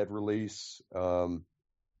Eraserhead release,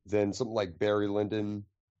 then something like Barry Lyndon,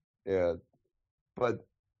 but.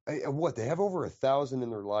 They have over 1,000 in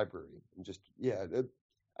their library, and just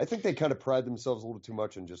I think they kind of pride themselves a little too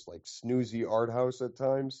much on just like snoozy art house at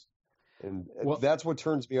times, and that's what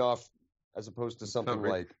turns me off, as opposed to something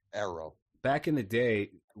like Arrow. Back in the day,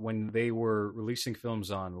 when they were releasing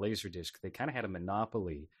films on Laserdisc, they kind of had a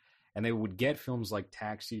monopoly, and they would get films like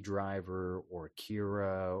Taxi Driver or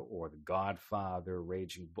Akira or The Godfather,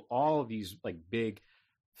 Raging Bull, all of these like big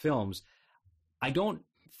films. I don't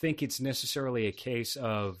think it's necessarily a case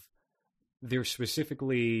of they're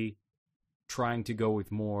specifically trying to go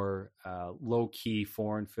with more low-key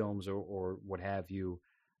foreign films or what have you.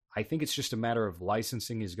 I think it's just a matter of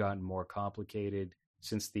licensing has gotten more complicated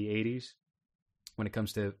since the 80s when it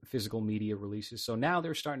comes to physical media releases. So now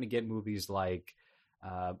they're starting to get movies like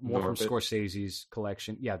more from Scorsese's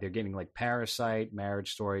collection. Yeah, they're getting like Parasite,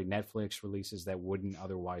 Marriage Story, Netflix releases that wouldn't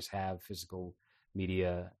otherwise have physical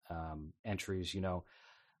media entries,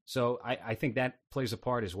 So I think that plays a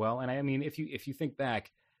part as well. And I mean, if you think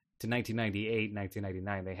back to 1998,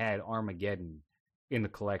 1999, they had Armageddon in the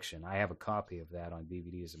collection. I have a copy of that on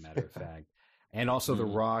DVD, as a matter of fact. And also The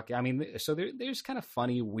Rock. I mean, so there's kind of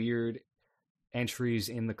funny, weird entries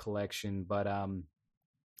in the collection, but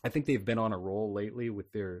I think they've been on a roll lately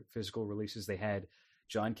with their physical releases. They had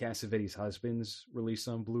John Cassavetes' Husbands released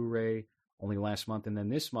on Blu-ray only last month, and then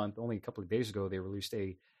this month, only a couple of days ago, they released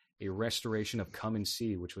a restoration of Come and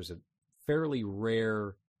See, which was a fairly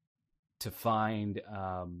rare to find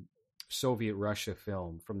Soviet Russia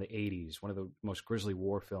film from the 80s, one of the most grisly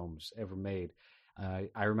war films ever made.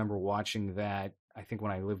 I remember watching that, I think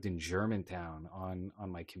when I lived in Germantown on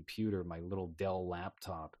my computer, my little Dell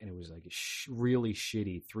laptop, and it was like a really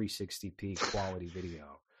shitty 360p quality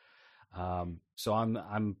video. So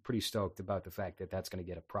I'm pretty stoked about the fact that that's going to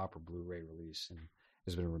get a proper Blu-ray release and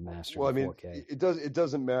has been remastered in 4K. It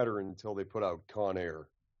doesn't matter until they put out Con Air.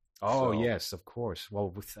 Oh, yes, of course.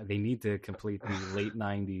 Well, they need to complete the late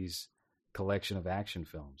 90s collection of action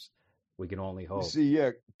films. We can only hope. See,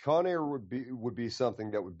 yeah, Con Air would be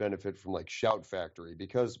something that would benefit from like Shout Factory,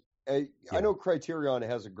 because I know Criterion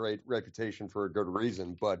has a great reputation for a good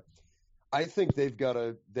reason, but I think they've got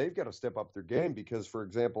to step up their game, because, for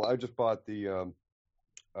example, I just bought the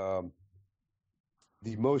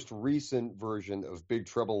most recent version of Big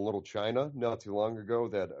Trouble in Little China not too long ago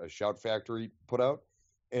that Shout Factory put out,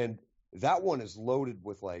 and that one is loaded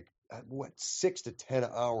with 6 to 10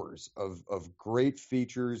 hours of great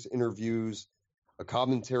features, interviews, a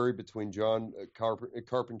commentary between John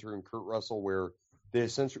Carpenter and Kurt Russell, where they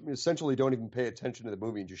essentially don't even pay attention to the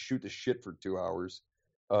movie and just shoot the shit for 2 hours.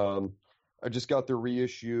 I just got their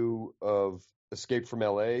reissue of Escape from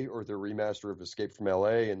LA, or their remaster of Escape from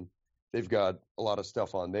LA, and they've got a lot of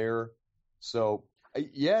stuff on there. So,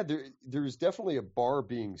 there's definitely a bar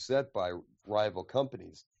being set by rival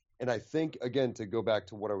companies. And I think, again, to go back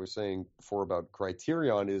to what I was saying before about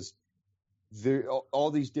Criterion, is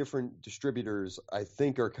all these different distributors, I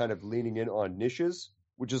think, are kind of leaning in on niches,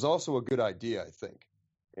 which is also a good idea, I think.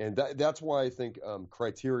 And that's why I think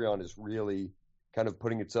Criterion is really kind of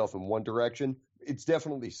putting itself in one direction. It's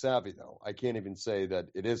definitely savvy, though. I can't even say that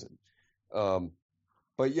it isn't.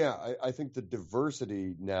 But yeah, I think the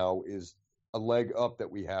diversity now is a leg up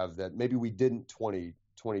that we have that maybe we didn't 20,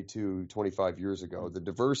 22, 25 years ago. The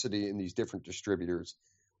diversity in these different distributors,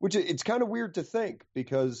 which it's kind of weird to think,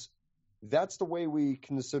 because that's the way we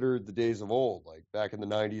considered the days of old. Like back in the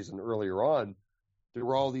 90s and earlier on, there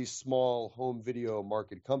were all these small home video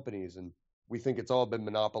market companies, and we think it's all been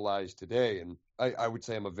monopolized today. And I would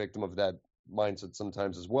say I'm a victim of that mindset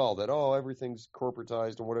sometimes as well, that, everything's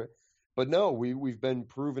corporatized and whatever. But no, we've been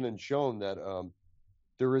proven and shown that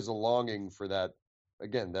there is a longing for that,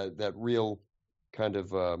 again, that real kind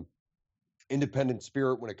of independent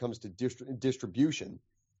spirit when it comes to distribution,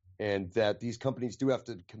 and that these companies do have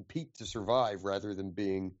to compete to survive rather than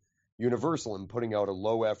being universal and putting out a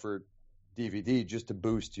low effort DVD just to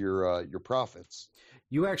boost your profits.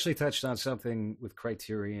 You actually touched on something with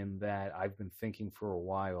Criterion that I've been thinking for a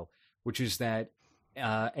while, which is that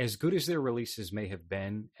as good as their releases may have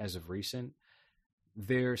been as of recent,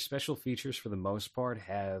 their special features for the most part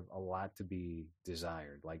have a lot to be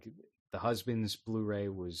desired. Like the Husbands Blu-ray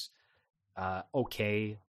was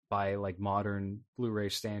okay by modern Blu-ray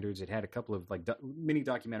standards. It had a couple of mini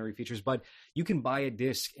documentary features, but you can buy a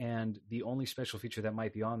disc and the only special feature that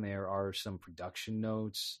might be on there are some production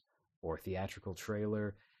notes or theatrical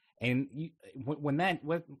trailer. And when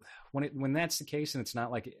that's the case, and it's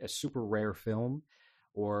not like a super rare film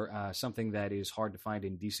or something that is hard to find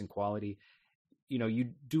in decent quality, you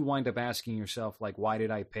do wind up asking yourself, why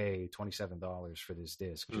did I pay $27 for this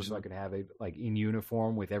disc? Just so I could have it in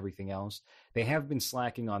uniform with everything else. They have been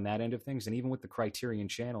slacking on that end of things. And even with the Criterion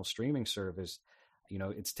Channel streaming service,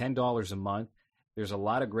 it's $10 a month. There's a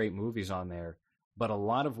lot of great movies on there, but a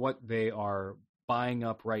lot of what they are buying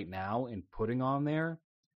up right now and putting on there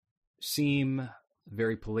seem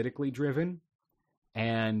very politically driven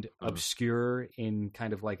and obscure in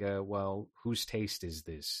kind of whose taste is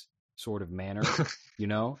this sort of manner.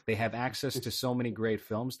 They have access to so many great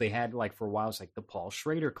films. They had for a while, it's the Paul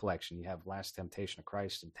Schrader collection. You have Last Temptation of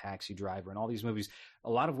Christ and Taxi Driver and all these movies, a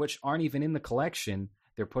lot of which aren't even in the collection.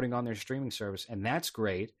 They're putting on their streaming service, and that's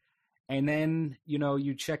great. And then,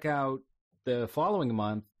 you check out the following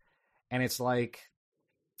month, and it's I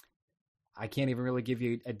can't even really give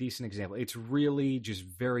you a decent example. It's really just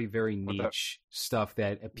very, very niche stuff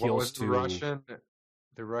that appeals to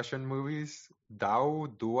the Russian movies. Dua.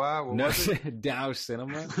 What was it? Dow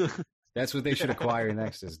Cinema. That's what they should acquire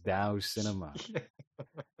next, is Dow Cinema.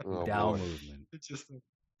 Oh, Dow boy. Movement. Just a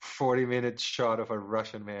 40-minute shot of a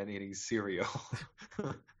Russian man eating cereal.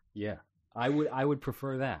 Yeah, I would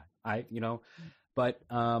prefer that. But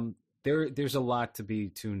there's a lot to be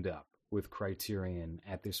tuned up with Criterion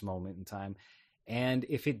at this moment in time, and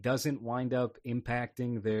if it doesn't wind up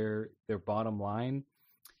impacting their bottom line,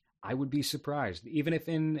 I would be surprised, even if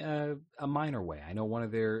in a minor way. I know one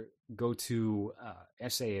of their go-to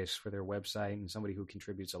essayists for their website and somebody who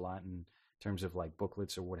contributes a lot in terms of like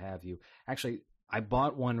booklets or what have you. Actually, I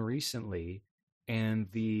bought one recently, and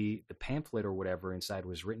the pamphlet or whatever inside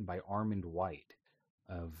was written by Armand White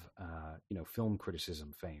of film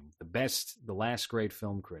criticism fame, the last great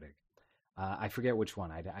film critic. I forget which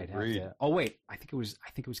one. I'd have to. Oh wait, I think it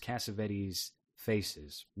was Cassavetes'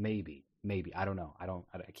 Faces. Maybe. I don't know.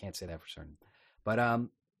 I can't say that for certain. But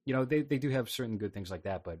they do have certain good things like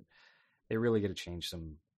that, but they really got to change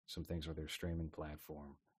some things with their streaming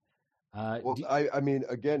platform. I mean,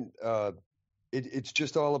 again, it's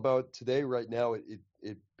just all about today. Right now,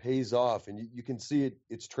 it pays off, and you can see it.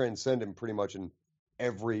 It's transcendent pretty much in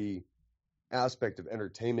every aspect of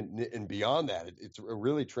entertainment, and beyond that, it's a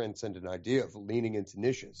really transcendent idea of leaning into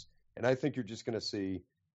niches. And I think you're just going to see.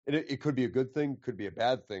 It could be a good thing, could be a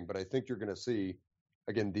bad thing, but I think you're going to see,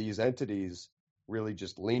 again, these entities really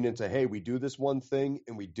just lean into, hey, we do this one thing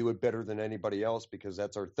and we do it better than anybody else because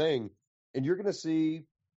that's our thing. And you're going to see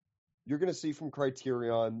from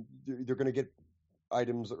Criterion, they're going to get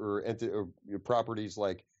items or properties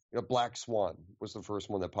like, Black Swan was the first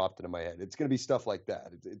one that popped into my head. It's going to be stuff like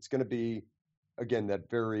that. It's going to be, again,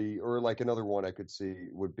 or like another one I could see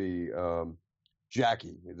would be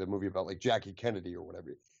Jackie, the movie about like Jackie Kennedy or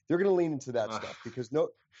whatever. They're going to lean into that stuff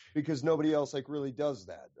because nobody else like really does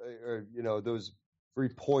that. Those very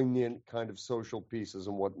poignant kind of social pieces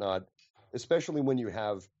and whatnot, especially when you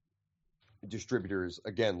have distributors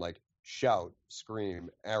again like Shout, Scream,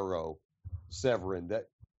 Arrow, Severin that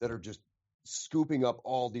are just scooping up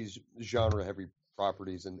all these genre heavy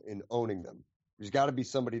properties and owning them. There's got to be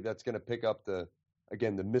somebody that's going to pick up the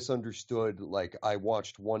misunderstood, like I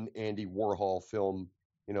watched one Andy Warhol film,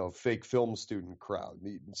 fake film student crowd.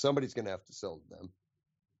 Somebody's going to have to sell to them.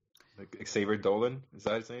 Like Xavier Dolan, is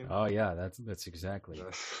that his name? Oh yeah, that's exactly.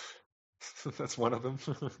 That's one of them.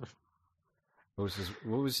 What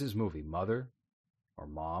was his movie? Mother or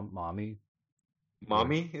Mommy?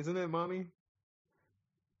 Mommy, isn't it Mommy?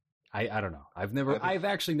 I don't know. I've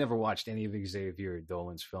actually never watched any of Xavier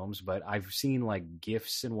Dolan's films, but I've seen like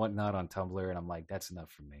GIFs and whatnot on Tumblr, and I'm like, that's enough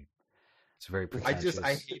for me. It's very pretentious.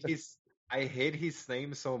 I hate his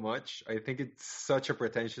name so much. I think it's such a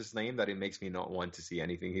pretentious name that it makes me not want to see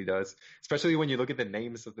anything he does, especially when you look at the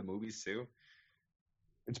names of the movies too.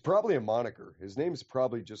 It's probably a moniker. His name's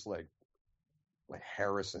probably just like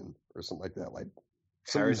Harrison or something like that, like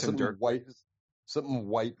Harrison something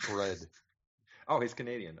white bread. Oh, he's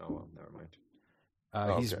Canadian. Oh, well, never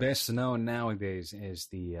mind. He's best known nowadays as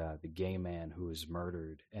the gay man who was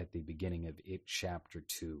murdered at the beginning of It Chapter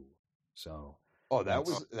 2. So. Oh, that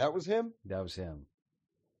was him? That was him.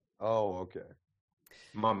 Oh, okay.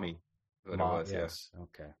 Mummy. Yes. Yeah.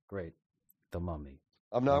 Okay, great. The Mummy.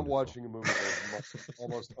 I'm not watching a movie that's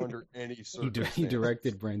almost under any circumstance. He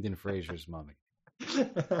directed Brendan Fraser's Mummy.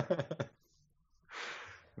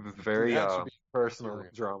 Very personal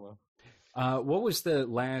drama. What was the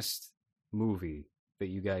last movie that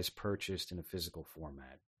you guys purchased in a physical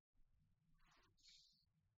format?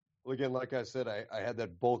 Well, again, like I said, I had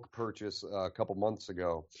that bulk purchase a couple months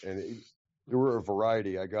ago, and there were a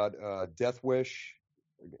variety. I got Death Wish,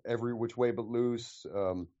 Every Which Way But Loose.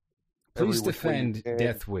 Please defend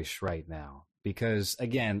Death Wish right now, because,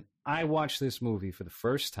 again, I watched this movie for the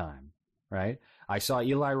first time, right? I saw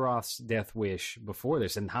Eli Roth's Death Wish before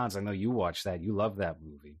this, and Hans, I know you watched that. You love that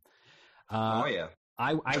movie. Oh, yeah.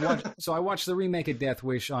 I watched the remake of Death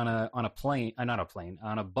Wish on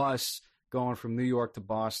a bus going from New York to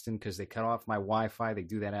Boston because they cut off my Wi-Fi. They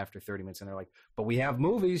do that after 30 minutes, and they're like, but we have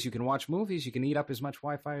movies. You can watch movies. You can eat up as much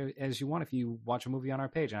Wi-Fi as you want if you watch a movie on our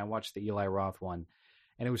page. And I watched the Eli Roth one,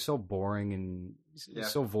 and it was so boring and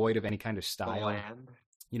so void of any kind of style.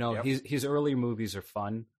 His earlier movies are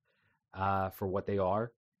fun for what they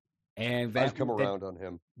are. And I've come around on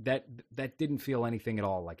him. That didn't feel anything at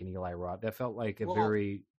all like an Eli Roth. That felt like a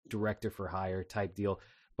very director for hire type deal.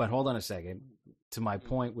 But hold on a second. To my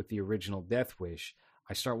point with the original Death Wish,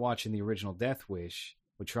 I start watching the original Death Wish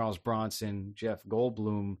with Charles Bronson, Jeff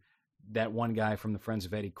Goldblum, that one guy from the Friends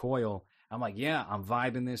of Eddie Coyle. I'm like, yeah, I'm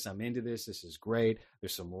vibing this. I'm into this. This is great.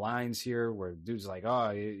 There's some lines here where dude's like,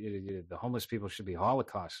 the homeless people should be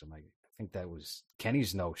Holocaust. I'm like, I think that was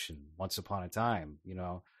Kenny's notion once upon a time,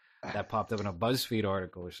 that popped up in a BuzzFeed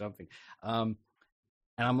article or something.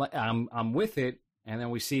 And I'm with it. And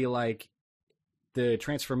then we see like the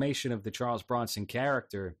transformation of the Charles Bronson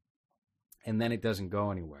character, and then it doesn't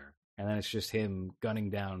go anywhere. And then it's just him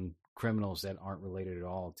gunning down criminals that aren't related at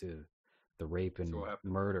all to the rape and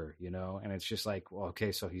murder, you know? And it's just like, well,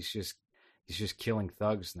 okay, so he's just killing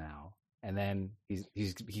thugs now. And then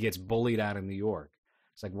he gets bullied out of New York.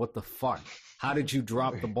 It's like, what the fuck? How did you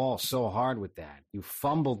drop the ball so hard with that? You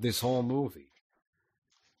fumbled this whole movie.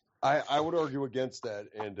 I would argue against that,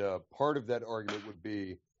 and part of that argument would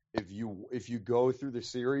be if you go through the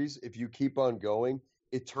series, if you keep on going,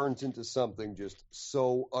 it turns into something just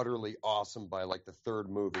so utterly awesome by like the third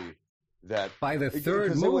movie. That by the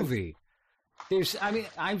third movie,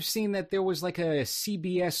 I've seen that there was like a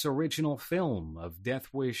CBS original film of Death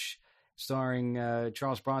Wish starring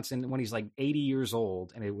Charles Bronson when he's like 80 years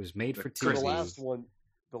old, and it was made for TV.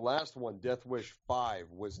 The last one, Death Wish 5,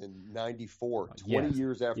 was in 94, 20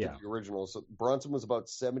 years after the original. So Bronson was about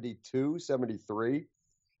 72, 73.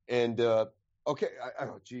 And, okay,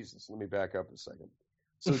 Jesus, let me back up a second.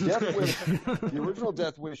 So Death Wish, the original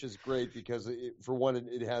Death Wish is great because, for one,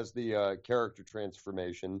 it has the character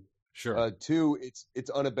transformation. Sure. Two, it's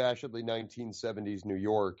unabashedly 1970s New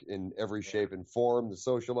York in every shape and form, the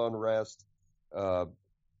social unrest, the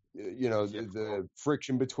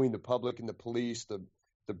friction between the public and the police, the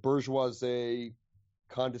bourgeoisie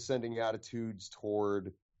condescending attitudes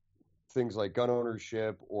toward things like gun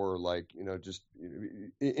ownership or like, just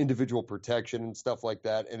individual protection and stuff like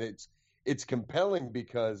that. And it's compelling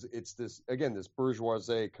because it's this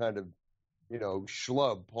bourgeoisie kind of,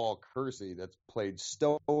 schlub, Paul Kersey, that's played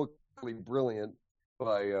stoically brilliant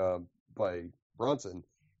by Bronson.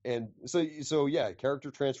 And so yeah,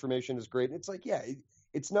 character transformation is great. And it's like,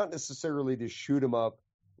 it's not necessarily to shoot him up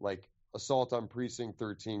like Assault on Precinct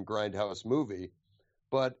 13 grindhouse movie,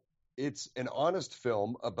 but it's an honest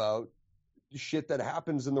film about shit that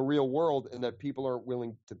happens in the real world and that people aren't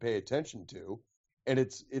willing to pay attention to. And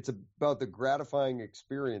it's about the gratifying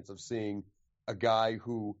experience of seeing a guy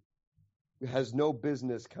who has no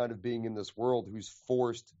business kind of being in this world, who's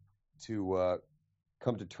forced to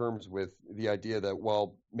come to terms with the idea that,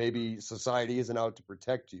 well, maybe society isn't out to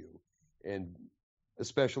protect you. And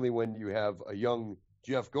especially when you have a young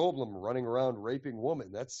Jeff Goldblum running around raping women.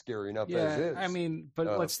 That's scary enough as is. I mean,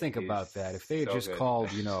 but let's think about that. If they had just called,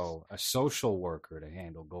 a social worker to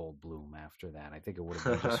handle Goldblum after that, I think it would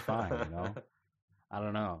have been just fine, I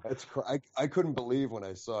don't know. I couldn't believe when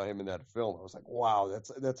I saw him in that film. I was like, wow,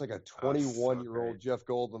 that's like a 21-year-old Jeff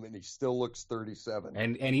Goldblum, and he still looks 37.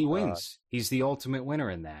 And he wins. He's the ultimate winner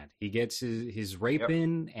in that. He gets his rape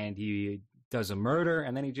in, and he does a murder,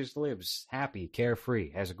 and then he just lives happy,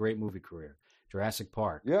 carefree, has a great movie career. Jurassic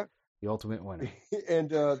Park. Yeah. The ultimate winner. And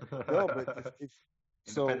so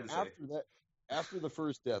after the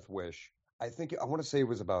first Death Wish, I want to say it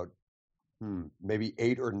was about maybe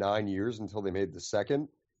 8 or 9 years until they made the second.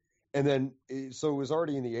 And then, so it was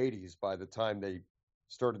already in the 80s by the time they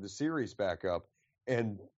started the series back up.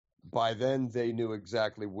 And by then they knew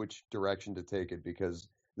exactly which direction to take it, because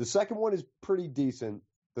the second one is pretty decent.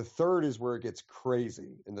 The third is where it gets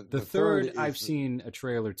crazy. And the third I've seen a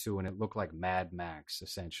trailer to, and it looked like Mad Max,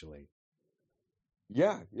 essentially.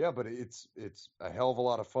 Yeah, but it's a hell of a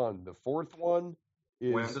lot of fun. The fourth one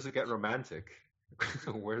is... When does it get romantic?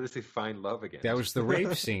 Where does he find love again? That was the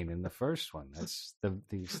rape scene in the first one. That's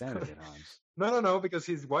the extent of it, Hans. No, because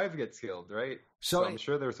his wife gets killed, right? So I'm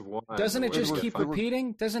sure there's one. Doesn't it just keep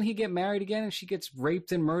repeating? Doesn't he get married again and she gets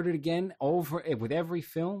raped and murdered again over with every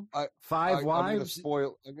film? Five wives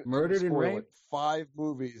murdered and raped? 5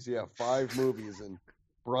 movies, 5 movies, and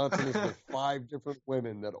Bronson is with 5 different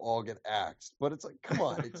women that all get axed. But it's like, come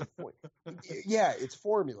on, it's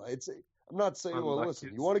formula. I'm not saying, well,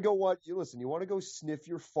 listen, you want to go sniff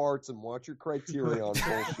your farts and watch your Criterion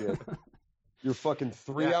bullshit. Your fucking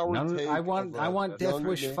 3-hour take. I want Death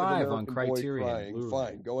Wish 5 on Criterion.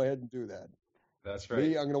 Fine, go ahead and do that. That's right. Me,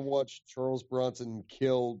 I'm going to watch Charles Bronson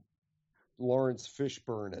kill Lawrence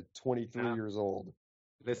Fishburne at 23 years old.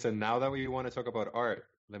 Listen, now that we want to talk about art,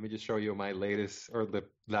 let me just show you my latest, or the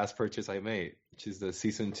last purchase I made, which is the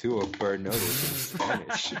season 2 of Burn Notice in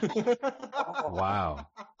Spanish. Wow.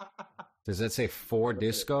 Does that say 4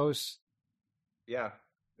 discos? Yeah.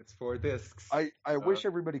 It's 4 discs. I wish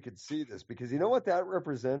everybody could see this, because you know what that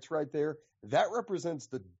represents right there? That represents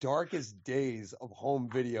the darkest days of home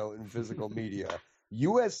video and physical media.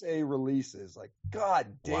 USA releases, like, god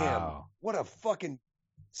damn, what a fucking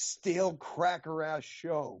stale cracker ass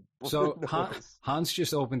show. So Hans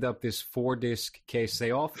just opened up this 4-disc case.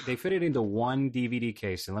 They fit it into one DVD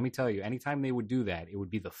case, and let me tell you, anytime they would do that, it would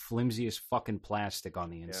be the flimsiest fucking plastic on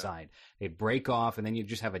the inside. Yeah. They'd break off, and then you'd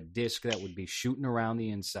just have a disc that would be shooting around the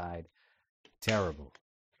inside. Terrible.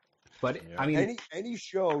 But I mean, any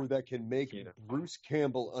show that can make Bruce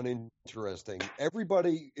Campbell uninteresting,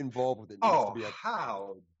 everybody involved with it needs to be.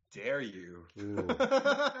 How dare you?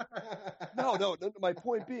 No. My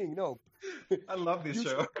point being, no. I love this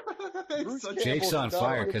show. Jake's on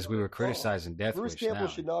fire because we were criticizing Death Bruce Wish. Campbell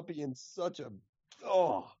should not be in such a.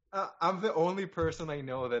 I'm the only person I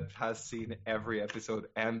know that has seen every episode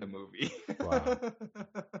and the movie. Wow.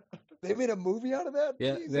 They made a movie out of that?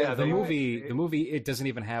 Yeah, the movie, it doesn't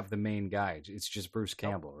even have the main guy. It's just Bruce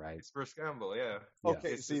Campbell, right? It's Bruce Campbell, yeah.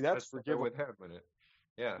 Okay, see, that's forgivable. With him in it.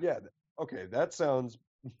 Yeah. Yeah, okay, that sounds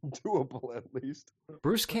doable at least.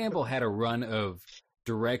 Bruce Campbell had a run of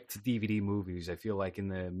direct DVD movies, I feel like, in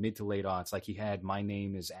the mid to late aughts. Like he had My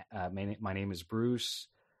Name is Bruce,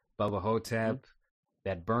 Bubba Hotep,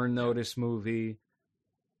 that Burn Notice movie.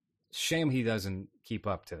 Shame he doesn't keep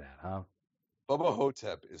up to that, huh? Bubba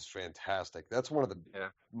Hotep is fantastic. That's one of the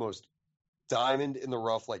most diamond in the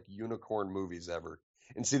rough, like unicorn movies ever.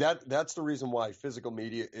 And see, that's the reason why physical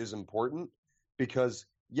media is important, because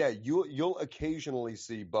you'll occasionally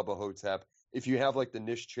see Bubba Hotep if you have like the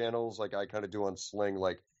niche channels, like I kind of do on Sling,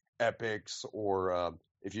 like Epics, or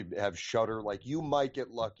if you have Shudder, like you might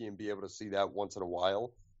get lucky and be able to see that once in a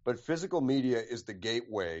while. But physical media is the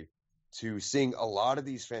gateway to seeing a lot of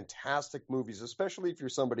these fantastic movies, especially if you're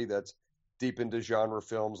somebody that's deep into genre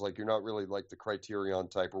films, like you're not really like the Criterion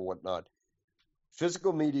type or whatnot.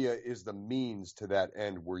 Physical media is the means to that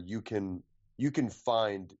end, where you can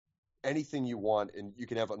find anything you want and you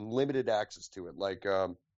can have unlimited access to it. Like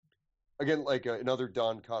another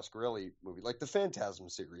Don Coscarelli movie, like the Phantasm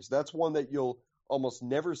series. That's one that you'll almost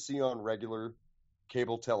never see on regular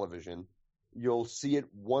cable television. You'll see it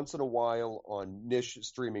once in a while on niche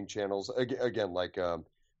streaming channels. Again, like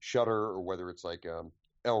Shudder, or whether it's like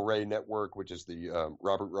El Rey Network, which is the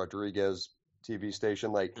Robert Rodriguez TV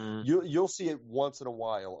station. Like you'll see it once in a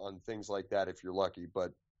while on things like that if you're lucky.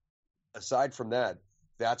 But aside from that,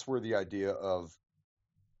 that's where the idea of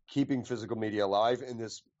keeping physical media alive in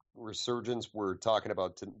this resurgence we're talking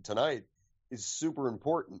about tonight is super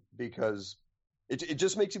important, because it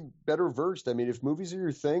just makes you better versed. I mean, if movies are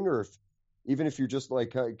your thing, or even if you're just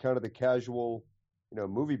like kind of the casual,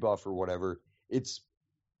 movie buff or whatever, it's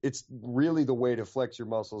really the way to flex your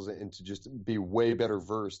muscles and to just be way better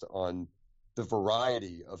versed on the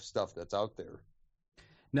variety of stuff that's out there.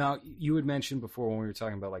 Now, you had mentioned before when we were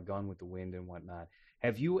talking about like Gone with the Wind and whatnot,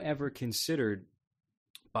 have you ever considered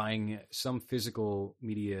buying some physical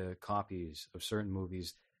media copies of certain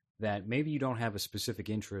movies that maybe you don't have a specific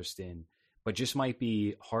interest in, but just might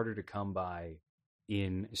be harder to come by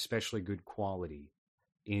in especially good quality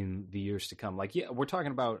in the years to come? Like, we're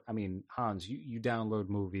talking about, I mean, Hans, you download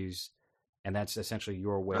movies, and that's essentially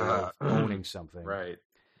your way of owning something. Right.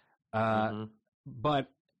 But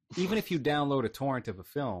even if you download a torrent of a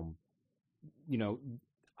film,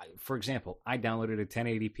 for example, I downloaded a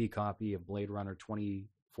 1080p copy of Blade Runner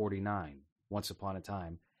 2049 once upon a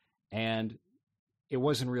time, and it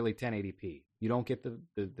wasn't really 1080p. You don't get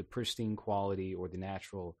the pristine quality or the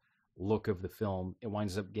natural look of the film. It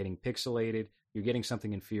winds up getting pixelated. You're getting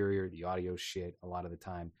something inferior. The audio shit a lot of the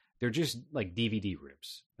time. They're just like DVD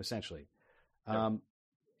rips, essentially. Yep.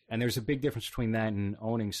 And there's a big difference between that and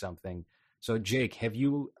owning something. So, Jake, have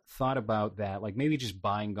you thought about that? Like maybe just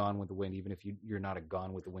buying Gone with the Wind, even if you're not a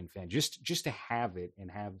Gone with the Wind fan, just to have it and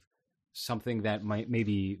have something that may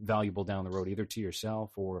be valuable down the road, either to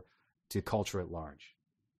yourself or to culture at large.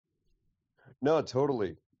 No,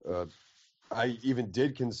 totally. I even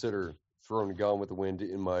did consider throwing Gone with the Wind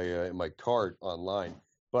in my cart online,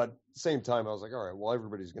 but at the same time, I was like, all right, well,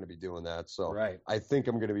 everybody's going to be doing that, so right. I think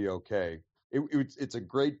I'm going to be okay. It's a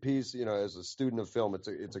great piece, as a student of film,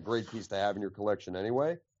 it's a great piece to have in your collection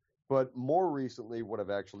anyway. But more recently, what I've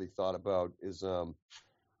actually thought about is,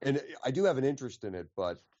 and I do have an interest in it,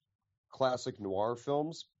 but classic noir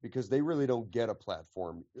films, because they really don't get a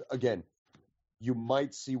platform. Again, you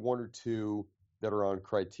might see one or two that are on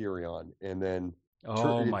Criterion, and then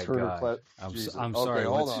my God. I'm sorry.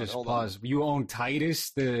 Let's just pause. You own Titus,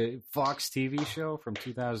 the Fox TV show from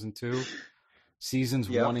 2002, seasons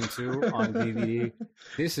 1 and 2 on DVD.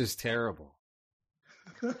 This is terrible.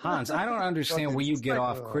 Hans, I don't understand where you get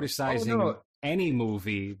off criticizing any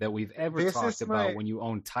movie that we've ever This talked is about my- when you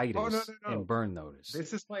own Titus Oh, no, no, no. and Burn Notice.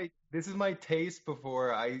 This is my taste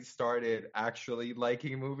before I started actually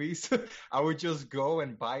liking movies. I would just go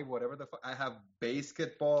and buy whatever the fuck. I have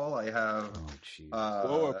basketball. I have Oh, jeez.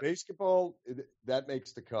 Whoa, basketball, that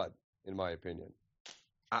makes the cut, in my opinion.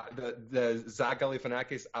 the Zach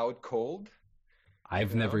Galifianakis Out Cold.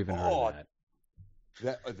 I've never even heard of that.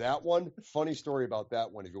 That one, funny story about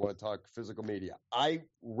that one, if you want to talk physical media. I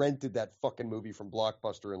rented that fucking movie from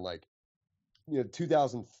Blockbuster in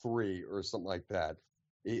 2003 or something like that.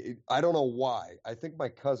 I don't know why. I think my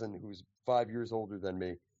cousin, who's 5 years older than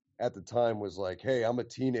me at the time, was like, hey, I'm a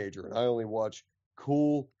teenager and I only watch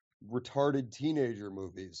cool, retarded teenager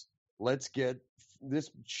movies. Let's get this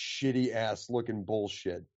shitty ass looking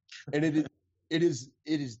bullshit. And it is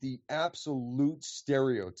the absolute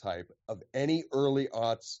stereotype of any early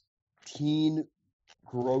aughts teen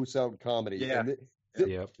gross out comedy. Yeah.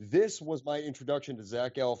 And this was my introduction to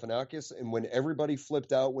Zach Galifianakis, and when everybody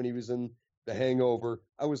flipped out when he was in The Hangover,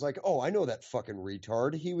 I was like, "Oh, I know that fucking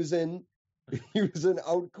retard. He was in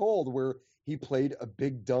Out Cold, where he played a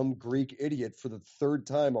big dumb Greek idiot for the third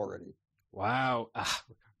time already." Wow.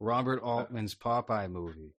 Robert Altman's Popeye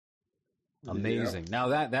movie. Amazing. Now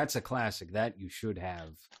that's a classic that you should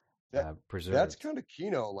have preserved. That's kind of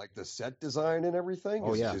Kino, like the set design and everything.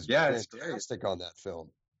 Oh, is it's fantastic on that film.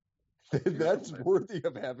 That's worthy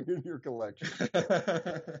of having in your collection.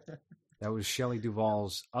 That was Shelley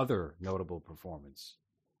Duvall's other notable performance.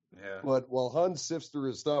 Yeah. But while Hans sifts through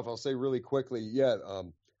his stuff, I'll say really quickly,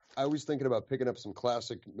 I was thinking about picking up some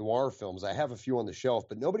classic noir films. I have a few on the shelf,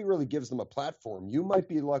 but nobody really gives them a platform. You might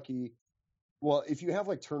be lucky. Well, if you have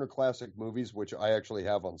like Turner Classic Movies, which I actually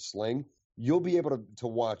have on Sling, you'll be able to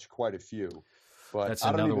watch quite a few. But That's I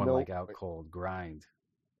don't another even one know, like Out Cold, Grind.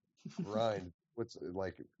 Grind. What's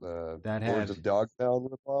like That Words had of Dogtown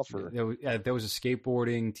ripoff? Or there was a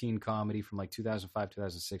skateboarding teen comedy from like 2005,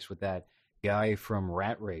 2006 with that guy from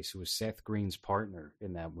Rat Race who was Seth Green's partner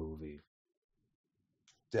in that movie.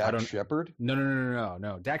 Dak Shepard?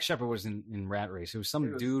 No. Dak Shepard was in Rat Race. It was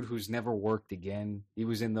some dude who's never worked again. He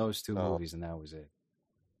was in those two movies, and that was it.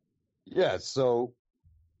 Yeah, so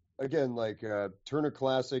again, like Turner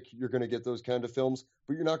Classic, you're going to get those kind of films,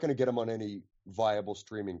 but you're not going to get them on any viable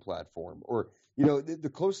streaming platform. Or,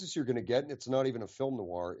 the closest you're going to get, and it's not even a film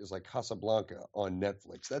noir, is like Casablanca on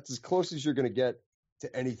Netflix. That's as close as you're going to get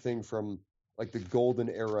to anything from like the golden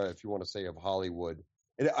era, if you want to say, of Hollywood.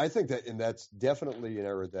 And I think that's definitely an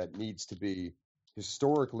era that needs to be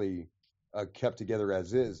historically kept together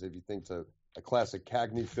as is. If you think to a classic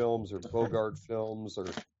Cagney films or Bogart films or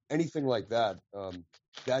anything like that,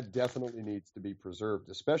 that definitely needs to be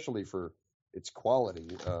preserved, especially for its quality.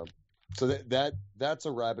 So that's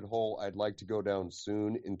a rabbit hole I'd like to go down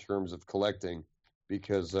soon in terms of collecting,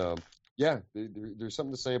 because there's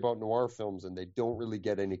something to say about noir films, and they don't really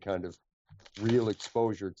get any kind of real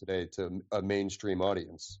exposure today to a mainstream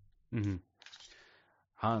audience. Mm-hmm.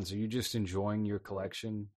 Hans, are you just enjoying your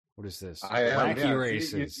collection? What is this? I am. Wacky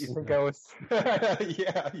Races. You think I was?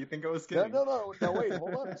 Yeah, you think I was kidding? No. Wait,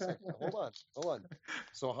 hold on a second. Hold on.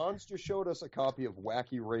 So Hans just showed us a copy of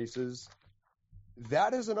Wacky Races.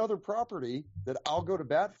 That is another property that I'll go to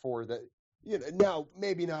bat for. That now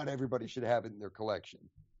maybe not everybody should have it in their collection,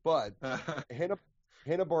 but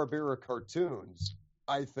Hanna-Barbera cartoons,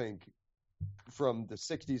 I think, from the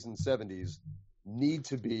 60s and 70s need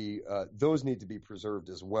to be preserved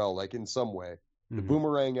as well, like in some way. The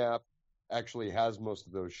Boomerang app actually has most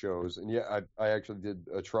of those shows, and I actually did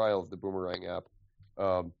a trial of the Boomerang app.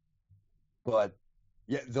 But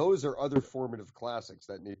those are other formative classics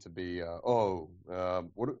that need to be.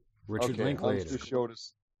 Richard Linklater Hans just showed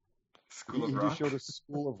us School of he Rock. just showed us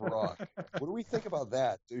School of Rock. What do we think about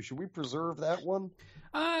that? Should we preserve that one?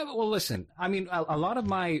 Well, listen. I mean, a lot of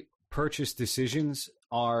my purchase decisions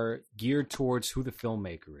are geared towards who the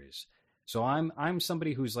filmmaker is. So I'm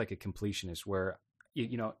somebody who's like a completionist, where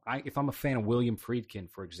if I'm a fan of William Friedkin,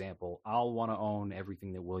 for example, I'll want to own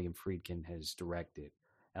everything that William Friedkin has directed,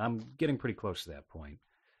 and I'm getting pretty close to that point.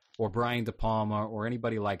 Or Brian De Palma, or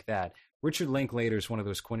anybody like that. Richard Linklater is one of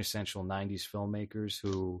those quintessential '90s filmmakers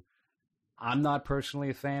who I'm not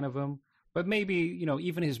personally a fan of him, but maybe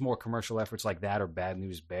even his more commercial efforts like that or Bad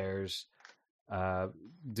News Bears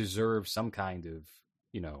deserve some kind of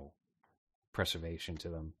preservation to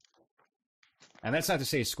them. And that's not to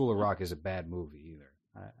say School of Rock is a bad movie either.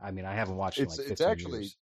 I mean, I haven't watched it in like 15 it's actually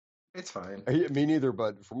years. It's fine. Me neither,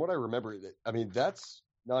 but from what I remember, that's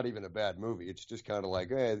not even a bad movie. It's just kind of like,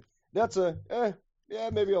 hey, that's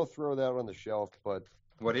maybe I'll throw that on the shelf. But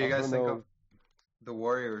What do you guys think of The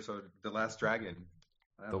Warriors or The Last Dragon?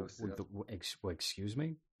 Excuse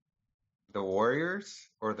me? The Warriors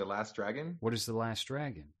or The Last Dragon? What is The Last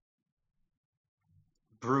Dragon?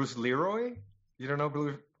 Bruce Leroy? You don't know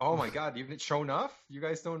Bruce? Oh my God, you've shown enough? You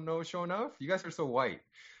guys don't know Show Enough? You guys are so white.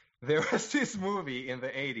 There was this movie in the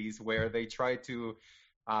 80s where they tried to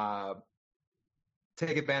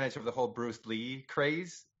take advantage of the whole Bruce Lee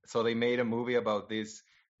craze. So they made a movie about this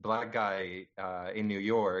black guy in New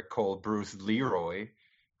York called Bruce Leroy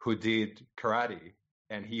who did karate.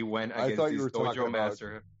 And he went against this dojo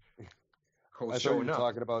master. I thought you were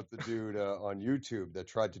talking about the dude on YouTube that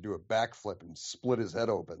tried to do a backflip and split his head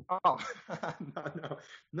open. Oh,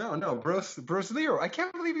 no, Bruce Leroy. I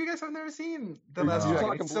can't believe you guys have never seen The Last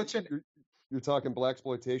Dragon. You're talking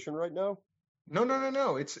blaxploitation right now?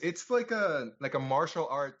 No. It's like a martial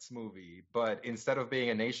arts movie, but instead of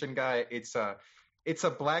being an Asian guy, it's a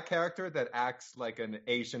black character that acts like an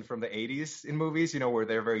Asian from the 80s in movies, where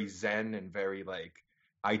they're very zen and very like,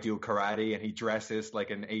 I do karate, and he dresses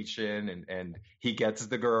like an Asian, and he gets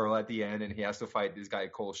the girl at the end, and he has to fight this guy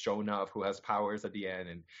called Shonuff who has powers at the end,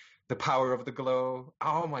 and the power of the glow.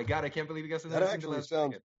 Oh my God, I can't believe you guys have never seen The Last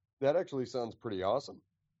Dragon. That actually sounds pretty awesome.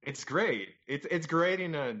 It's great. It's great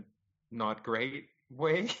in a not great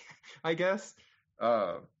way, I guess.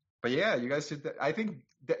 But yeah, you guys should. I think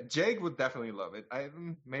Jake would definitely love it.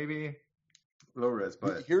 Maybe low risk,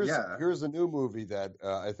 but here's a new movie that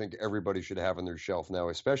I think everybody should have on their shelf now,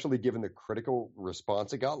 especially given the critical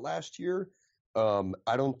response it got last year.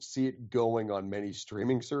 I don't see it going on many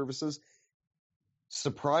streaming services.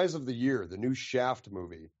 Surprise of the year, the new Shaft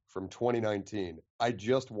movie from 2019. I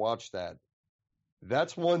just watched that.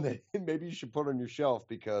 That's one that maybe you should put on your shelf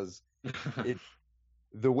because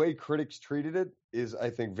the way critics treated it is,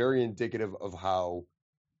 I think, very indicative of how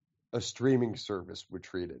a streaming service would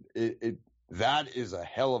treat it. That is a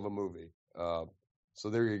hell of a movie. So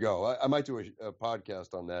there you go. I might do a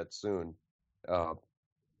podcast on that soon.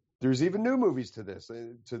 There's even new movies to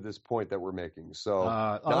this point that we're making. So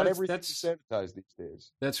not everything's sanitized these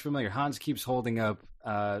days. That's familiar. Hans keeps holding up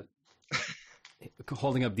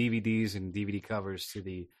DVDs and DVD covers to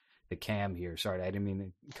the cam here. Sorry, I didn't mean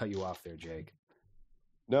to cut you off there, Jake.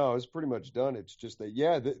 No, it's pretty much done. It's just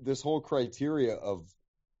that, this whole criteria of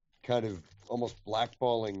kind of almost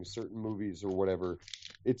blackballing certain movies or whatever.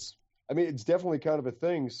 It's definitely kind of a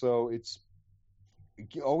thing. So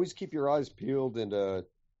always keep your eyes peeled and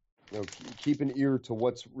keep an ear to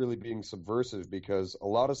what's really being subversive, because a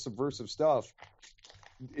lot of subversive stuff,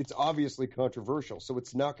 it's obviously controversial. So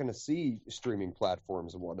it's not going to see streaming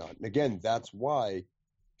platforms and whatnot. And again, that's why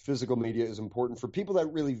physical media is important for people that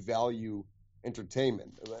really value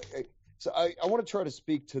entertainment. So I want to try to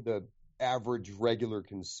speak to the average regular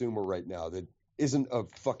consumer right now that isn't a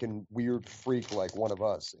fucking weird freak like one of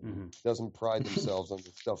us and doesn't pride themselves on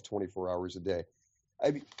this stuff 24 hours a day.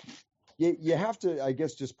 I mean, you have to, I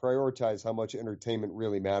guess, just prioritize how much entertainment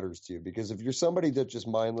really matters to you, because if you're somebody that just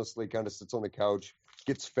mindlessly kind of sits on the couch,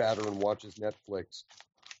 gets fatter, and watches Netflix,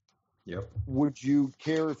 would you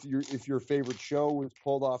care if your favorite show was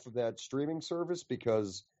pulled off of that streaming service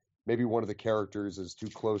because maybe one of the characters is too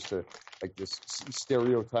close to like this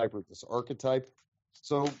stereotype or this archetype?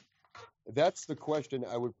 So that's the question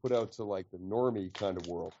I would put out to like the normie kind of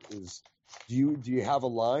world is, do you have a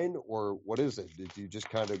line, or what is it? Do you just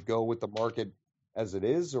kind of go with the market as it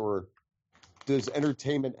is, or does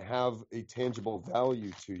entertainment have a tangible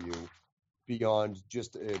value to you beyond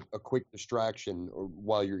just a quick distraction or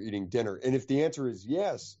while you're eating dinner? And if the answer is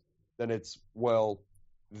yes, then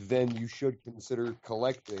then you should consider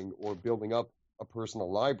collecting or building up a personal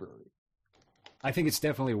library. I think it's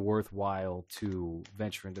definitely worthwhile to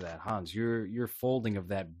venture into that, Hans. Your folding of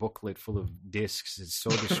that booklet full of discs is so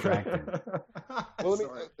distracting.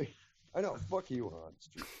 Well, I know. Fuck you, Hans.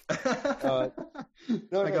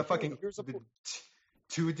 I got fucking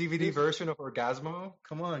two DVD version of Orgasmo.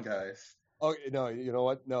 Come on, guys. Oh no, you know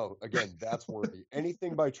what? No, again, that's worthy.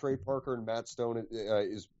 Anything by Trey Parker and Matt Stone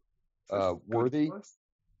is worthy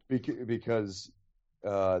because.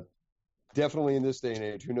 Definitely in this day and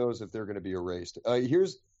age, who knows if they're going to be erased.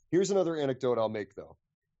 Here's another anecdote I'll make, though.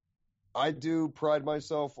 I do pride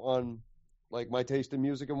myself on like my taste in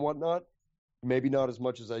music and whatnot. Maybe not as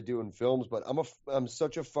much as I do in films, but I'm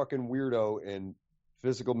such a fucking weirdo and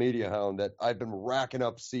physical media hound that I've been racking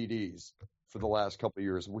up CDs for the last couple of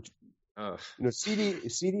years. Which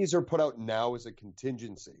CDs are put out now as a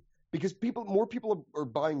contingency because more people are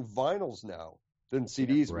buying vinyls now than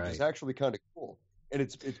CDs, which is actually kind of cool. And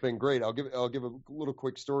it's been great. I'll give a little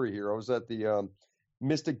quick story here. I was at the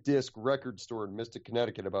Mystic Disc record store in Mystic,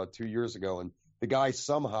 Connecticut about 2 years ago, and the guy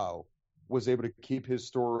somehow was able to keep his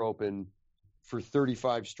store open for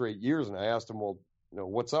 35 straight years. And I asked him, well,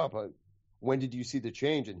 what's up? when did you see the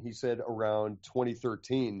change? And he said around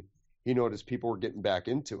 2013, he noticed people were getting back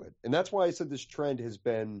into it. And that's why I said this trend has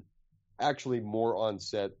been actually more on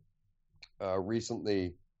set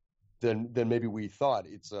recently than maybe we thought.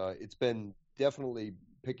 It's been definitely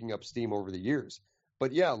picking up steam over the years.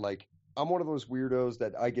 But yeah, like I'm one of those weirdos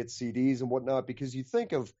that I get CDs and whatnot because you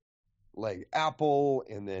think of like Apple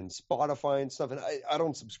and then Spotify and stuff, and I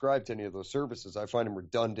don't subscribe to any of those services. I find them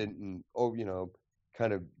redundant and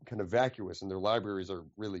kind of vacuous, and their libraries are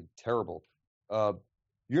really terrible.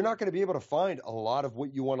 You're not going to be able to find a lot of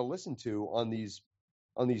what you want to listen to on these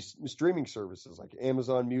streaming services like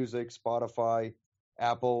Amazon Music, Spotify,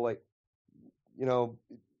 Apple. Like,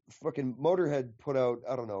 fucking Motorhead put out,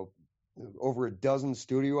 I don't know, over a dozen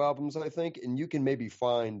studio albums, I think, and you can maybe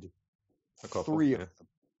find a couple, three of them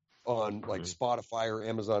on like Spotify or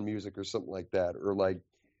Amazon Music or something like that. Or like,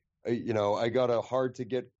 I got a hard to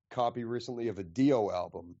get copy recently of a Dio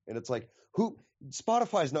album, and it's like,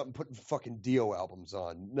 Spotify's not putting fucking Dio albums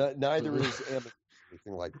on. Neither is Amazon,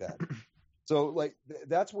 anything like that. So like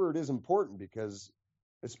that's where it is important, because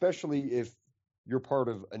especially if you're part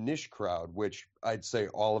of a niche crowd, which I'd say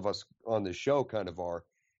all of us on this show kind of are,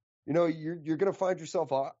 you're going to find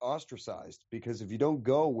yourself ostracized, because if you don't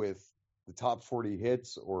go with the top 40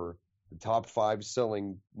 hits or the top 5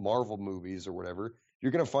 selling Marvel movies or whatever,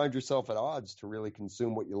 you're going to find yourself at odds to really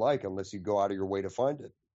consume what you like unless you go out of your way to find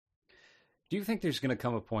it. Do you think there's going to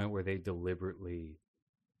come a point where they deliberately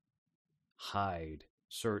hide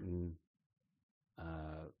certain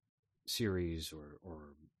series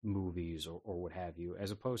or movies or what have you,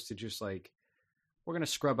 as opposed to just like, we're going to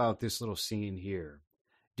scrub out this little scene here?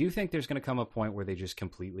 Do you think there's going to come a point where they just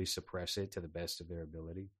completely suppress it to the best of their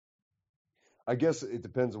ability? I guess it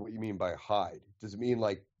depends on what you mean by hide. Does it mean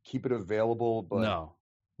like keep it available? But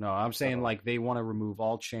No, I'm saying like they want to remove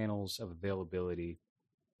all channels of availability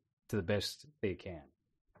to the best they can.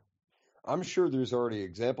 I'm sure there's already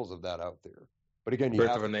examples of that out there. But again,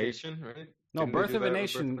 Birth of a Nation, right? No, Birth of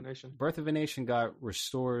a Nation got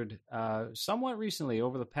restored somewhat recently,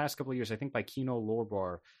 over the past couple of years, I think by Kino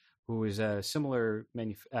Lorber, who is a similar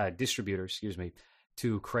distributor,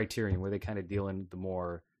 to Criterion, where they kind of deal in the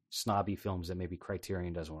more snobby films that maybe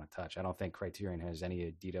Criterion doesn't want to touch. I don't think Criterion has any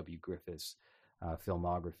of D.W. Griffith's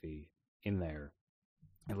filmography in there,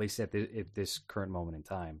 at least at this current moment in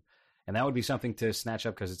time. And that would be something to snatch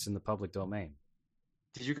up because it's in the public domain.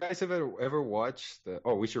 Did you guys ever watch the?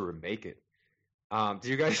 Oh, we should remake it. Did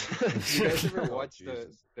you guys ever watch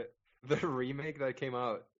the remake that came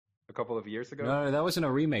out a couple of years ago? No, that wasn't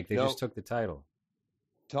a remake. They just took the title.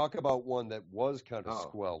 Talk about one that was kind of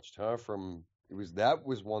squelched, huh? That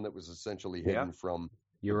was one that was essentially hidden from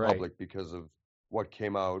the public because of what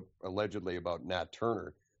came out allegedly about Nat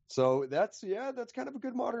Turner. So that's kind of a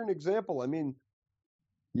good modern example. I mean,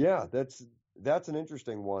 yeah, that's an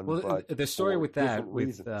interesting one. Well, but the story with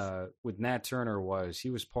Nat Turner was he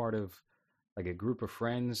was part of like a group of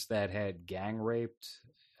friends that had gang raped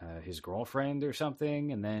his girlfriend or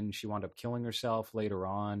something, and then she wound up killing herself later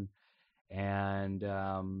on. And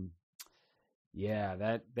that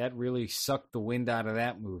really sucked the wind out of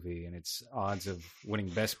that movie and its odds of winning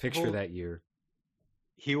Best Picture that year.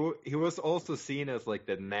 He was also seen as like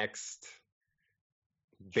the next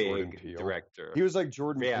big director. He was like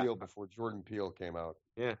Jordan Peele before Jordan Peele came out.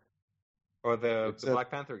 Yeah. Or the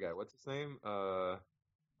Black Panther guy. What's his name?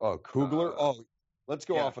 Coogler? Let's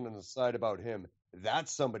go off on an aside about him.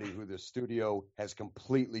 That's somebody who the studio has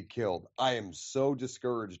completely killed. I am so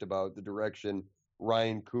discouraged about the direction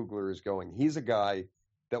Ryan Coogler is going. He's a guy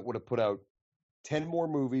that would have put out 10 more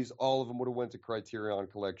movies. All of them would have went to Criterion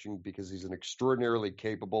Collection because he's an extraordinarily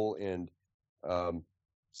capable and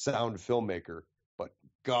sound filmmaker. But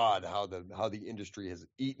God, how the industry has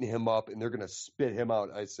eaten him up, and they're going to spit him out,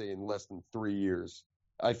 I say, in less than 3 years.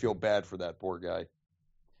 I feel bad for that poor guy.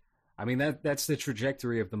 I mean, that's the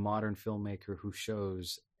trajectory of the modern filmmaker who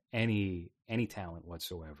shows any talent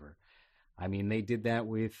whatsoever. I mean, they did that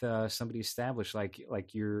with somebody established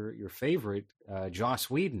like your favorite, Joss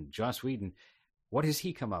Whedon. Joss Whedon, what has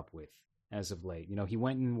he come up with as of late? He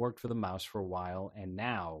went and worked for the Mouse for a while, and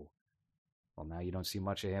now you don't see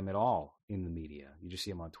much of him at all in the media. You just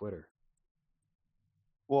see him on Twitter.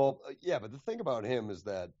 Well, yeah, but the thing about him is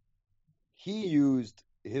that he used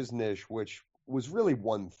his niche, which was really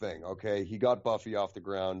one thing, okay? He got Buffy off the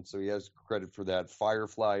ground, so he has credit for that.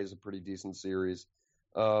 Firefly is a pretty decent series.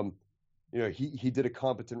 He did a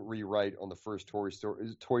competent rewrite on the first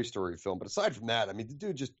Toy Story film. But aside from that, I mean, the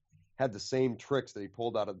dude just had the same tricks that he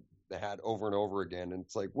pulled out of the hat over and over again. And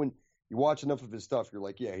it's like, when you watch enough of his stuff, you're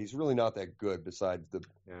like, yeah, he's really not that good besides the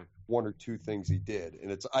one or two things he did.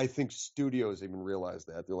 And I think studios even realize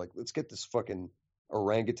that. They're like, let's get this fucking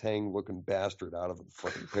orangutan looking bastard out of the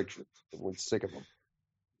fucking picture. Everyone's sick of him.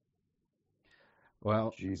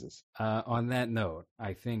 Well, Jesus. On that note,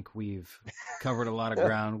 I think we've covered a lot of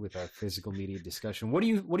ground with our physical media discussion. What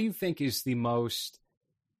do you think is the most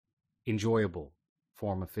enjoyable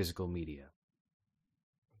form of physical media?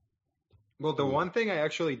 Well, the one thing I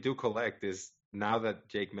actually do collect is, now that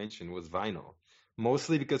Jake mentioned, was vinyl.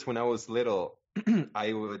 Mostly because when I was little,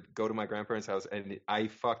 I would go to my grandparents' house and I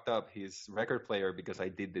fucked up his record player because I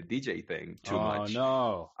did the DJ thing too much.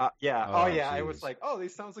 Oh, no. Yeah. Geez. I was like, oh,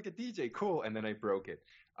 this sounds like a DJ. Cool. And then I broke it.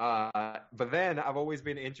 But then I've always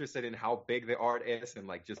been interested in how big the art is and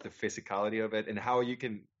like just the physicality of it and how you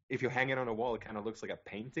can, if you hang it on a wall, it kind of looks like a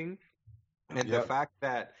painting. And the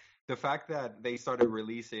fact that they started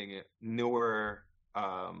releasing newer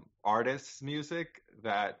artists' music,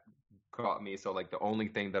 that caught me. So like the only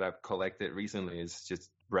thing that I've collected recently is just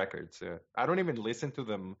records. I don't even listen to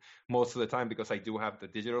them most of the time because I do have the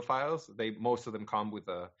digital files. Most of them come with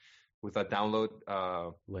a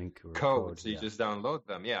download link or code, so you just download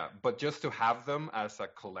them. Yeah, but just to have them as a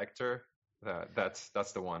collector, that's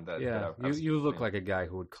the one that. Yeah, you look like a guy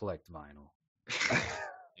who would collect vinyl.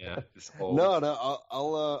 Yeah. No,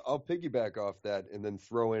 I'll piggyback off that and then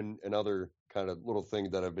throw in another kind of little thing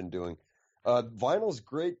that I've been doing. Vinyl's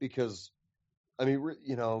great because, I mean,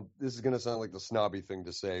 this is going to sound like the snobby thing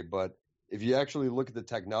to say, but if you actually look at the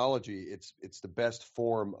technology, it's the best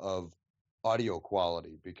form of audio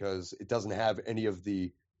quality because it doesn't have any of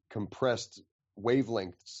the compressed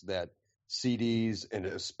wavelengths that CDs and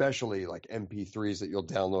especially like MP3s that you'll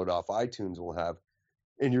download off iTunes will have.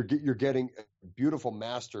 And you're getting a beautiful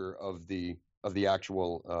master of the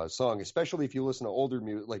actual song, especially if you listen to older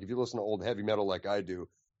music, like if you listen to old heavy metal like I do,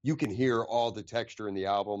 you can hear all the texture in the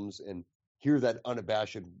albums and hear that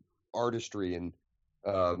unabashed artistry and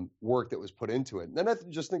work that was put into it. And then I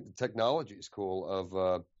just think the technology is cool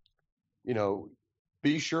of,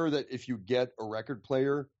 be sure that if you get a record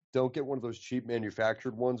player, don't get one of those cheap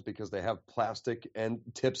manufactured ones because they have plastic and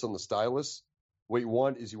tips on the stylus. What you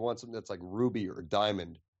want is something that's like ruby or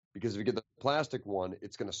diamond, because if you get the plastic one,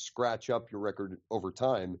 it's going to scratch up your record over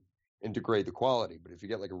time and degrade the quality. But if you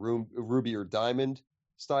get like a ruby or diamond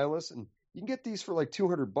stylus, and you can get these for like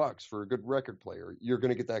 $200 for a good record player, you're going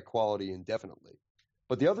to get that quality indefinitely.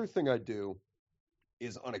 But the other thing I do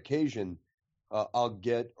is on occasion,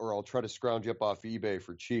 I'll try to scrounge up off eBay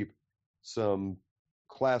for cheap some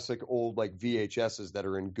classic old like VHSs that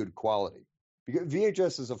are in good quality. Because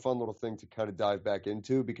VHS is a fun little thing to kind of dive back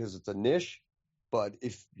into because it's a niche, but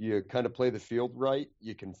if you kind of play the field right,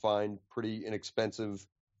 you can find pretty inexpensive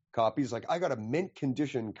copies. Like I got a mint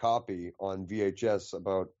condition copy on VHS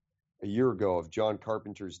about a year ago of John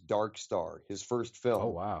Carpenter's Dark Star, his first film. Oh,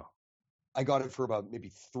 wow. I got it for about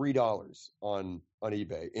maybe $3 on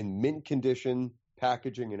eBay in mint condition,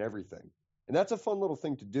 packaging and everything. And that's a fun little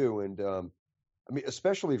thing to do. And I mean,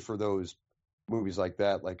 especially for those movies like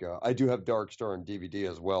that, like I do have Dark Star on DVD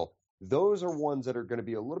as well. Those are ones that are going to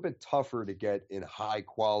be a little bit tougher to get in high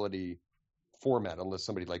quality format unless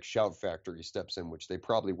somebody like Shout Factory steps in, which they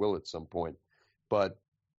probably will at some point. But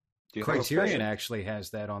Criterion actually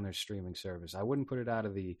has that on their streaming service. I wouldn't put it out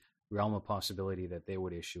of the realm of possibility that they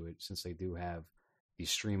would issue it since they do have the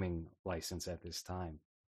streaming license at this time.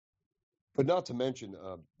 But not to mention,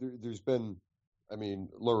 there's been, I mean,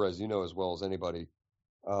 Lores, you know as well as anybody,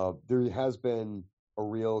 there has been a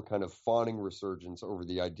real kind of fawning resurgence over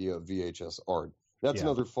the idea of VHS art. That's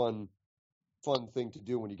another fun thing to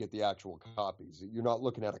do when you get the actual copies. You're not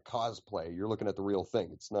looking at a cosplay. You're looking at the real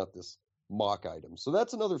thing. It's not this mock item. So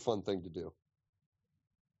that's another fun thing to do.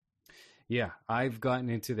 Yeah, I've gotten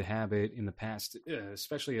into the habit in the past,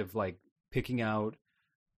 especially of like picking out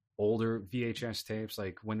older VHS tapes,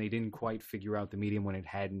 like when they didn't quite figure out the medium, when it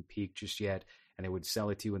hadn't peaked just yet, and they would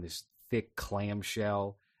sell it to you in this thick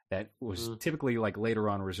clamshell that was typically like later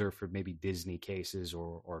on reserved for maybe Disney cases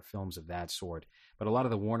or films of that sort. But a lot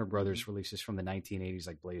of the Warner Brothers releases from the 1980s,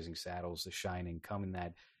 like Blazing Saddles, The Shining, come in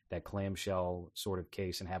that clamshell sort of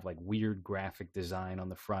case and have like weird graphic design on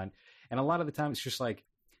the front. And a lot of the time it's just like,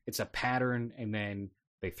 it's a pattern, and then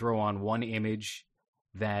they throw on one image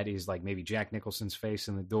that is like maybe Jack Nicholson's face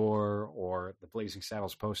in the door or the Blazing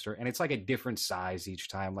Saddles poster, and it's like a different size each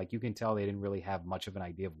time. Like you can tell they didn't really have much of an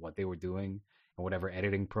idea of what they were doing and whatever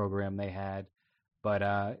editing program they had. But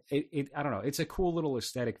I don't know. It's a cool little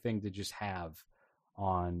aesthetic thing to just have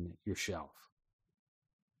on your shelf.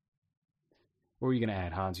 What were you going to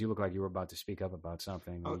add, Hans? You look like you were about to speak up about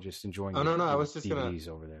something. You're just enjoying no. I your was just DVDs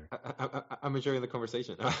over there. I'm enjoying the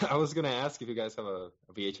conversation. I was going to ask if you guys have a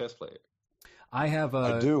VHS player. I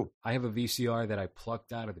do. I have a VCR that I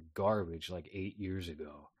plucked out of the garbage like 8 years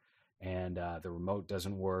ago. And the remote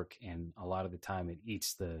doesn't work, and a lot of the time it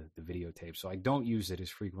eats the videotape. So I don't use it as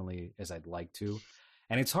frequently as I'd like to.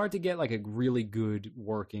 And it's hard to get like a really good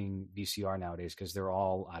working VCR nowadays because they're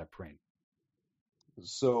all out of print.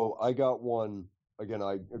 So I got one, again,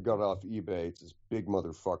 I got it off eBay. It's this big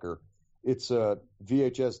motherfucker. It's a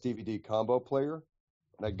VHS DVD combo player.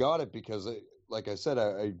 And I got it because, like I said,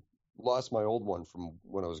 I lost my old one from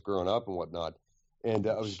when I was growing up and whatnot. And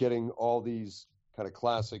I was getting all these kind of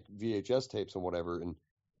classic VHS tapes and whatever. And,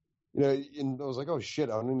 and I was like, oh shit,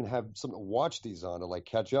 I don't even have something to watch these on to like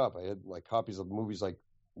catch up. I had like copies of movies like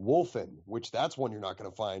Wolfen, which that's one you're not going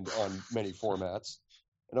to find on many formats.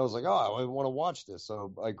 And I was like, oh, I want to watch this.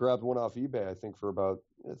 So I grabbed one off eBay, I think for about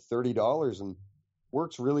 $30, and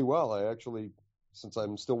works really well. I actually, since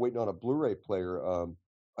I'm still waiting on a Blu-ray player,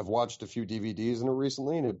 I've watched a few DVDs in it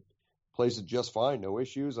recently, and it plays it just fine. No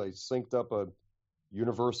issues. I synced up a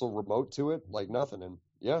universal remote to it like nothing, and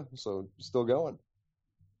yeah, so still going.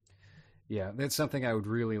 Yeah, that's something I would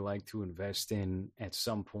really like to invest in at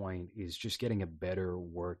some point, is just getting a better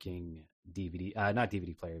working not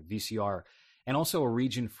DVD player, VCR, and also a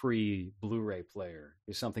region-free Blu-ray player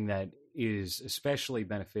is something that is especially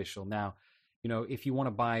beneficial. Now, if you want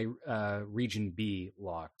to buy region B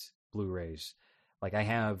locked Blu-rays, like I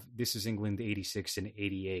have This Is England 86 and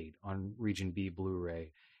 88 on region B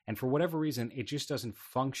Blu-ray, and for whatever reason, it just doesn't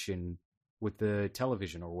function with the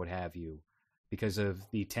television or what have you because of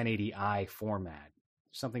the 1080i format.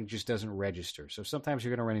 Something just doesn't register. So sometimes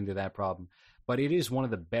you're going to run into that problem. But it is one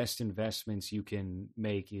of the best investments you can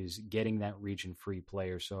make, is getting that region-free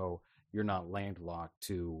player so you're not landlocked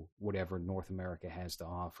to whatever North America has to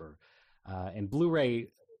offer. And Blu-ray,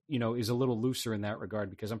 is a little looser in that regard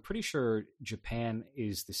because I'm pretty sure Japan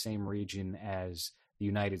is the same region as the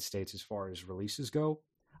United States as far as releases go.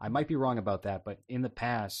 I might be wrong about that, but in the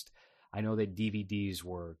past, I know that DVDs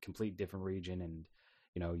were a complete different region, and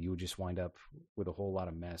you would just wind up with a whole lot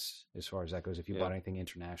of mess as far as that goes if you bought anything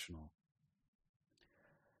international.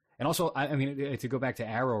 And also, I mean, to go back to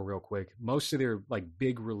Arrow real quick, most of their like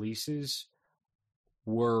big releases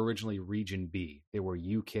were originally region B. They were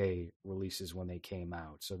UK releases when they came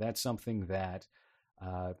out. So that's something that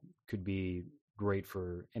could be great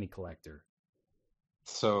for any collector.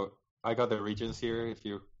 So I got the regions here if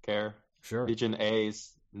you care. Sure. Region A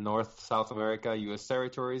is North, South America, U.S.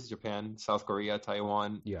 territories, Japan, South Korea,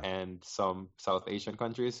 Taiwan, and some South Asian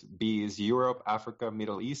countries. B is Europe, Africa,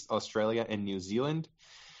 Middle East, Australia, and New Zealand.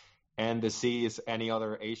 And the C is any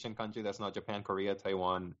other Asian country that's not Japan, Korea,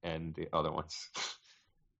 Taiwan, and the other ones.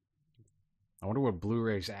 I wonder what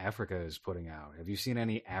Blu-rays Africa is putting out. Have you seen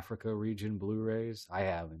any Africa region Blu-rays? I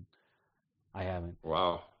haven't.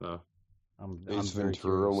 Wow, no. I'm Ace very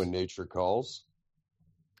Ventura curious. When Nature Calls.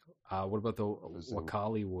 What about the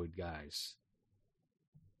Wakaliwood guys?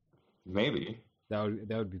 Maybe. That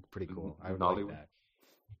would be pretty cool. I would Nollywood. like that.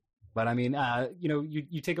 But I mean,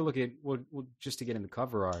 you take a look at just to get into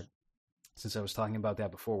cover art, since I was talking about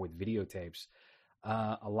that before with videotapes.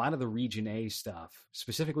 A lot of the Region A stuff,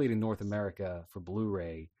 specifically to North America for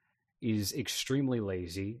Blu-ray, is extremely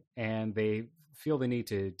lazy, and they feel the need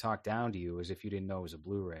to talk down to you as if you didn't know it was a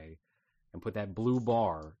Blu-ray, and put that blue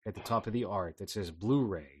bar at the top of the art that says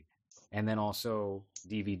Blu-ray, and then also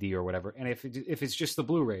DVD or whatever. And if it's just the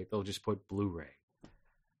Blu-ray, they'll just put Blu-ray.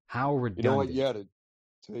 How redundant. You know what?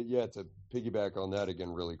 Yeah, to piggyback on that again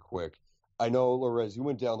really quick. I know, Lorez, you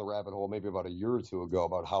went down the rabbit hole maybe about a year or two ago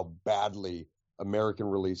about how badly American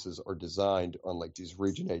releases are designed on like these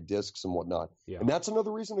Region A discs and whatnot. Yeah. And that's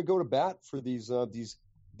another reason to go to bat for these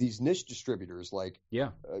niche distributors like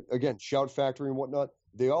again, Shout Factory and whatnot.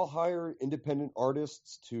 They all hire independent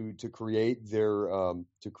artists to create their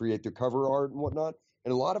cover art and whatnot.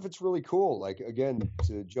 And a lot of it's really cool. Like again,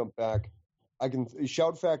 to jump back,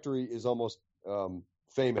 Shout Factory is almost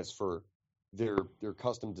famous for their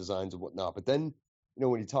custom designs and whatnot. But then,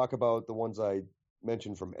 when you talk about the ones I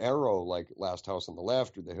mentioned from Arrow, like Last House on the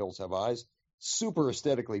Left or The Hills Have Eyes, super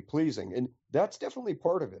aesthetically pleasing. And that's definitely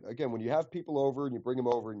part of it. Again, when you have people over and you bring them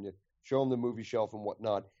over and you show them the movie shelf and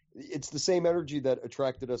whatnot, it's the same energy that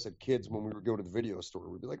attracted us as kids when we would go to the video store.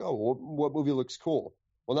 We'd be like, oh, well, what movie looks cool?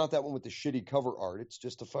 Well, not that one with the shitty cover art. It's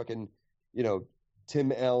just a fucking,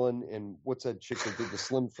 Tim Allen and what's that chick that did the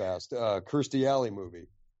Slim Fast? Kirstie Alley movie.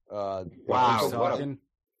 Wow, what a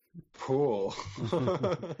pool.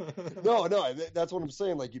 No, that's what I'm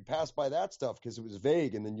saying. Like you pass by that stuff because it was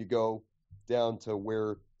vague, and then you go down to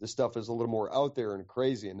where the stuff is a little more out there and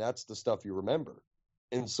crazy, and that's the stuff you remember.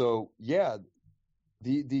 And so, yeah,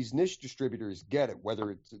 these niche distributors get it,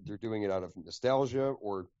 whether they're doing it out of nostalgia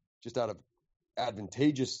or just out of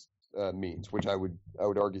advantageous means, which I would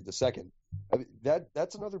argue the second. I mean,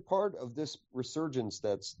 that's another part of this resurgence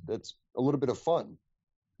that's a little bit of fun.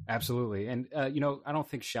 Absolutely. And, I don't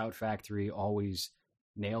think Shout Factory always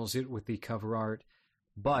nails it with the cover art,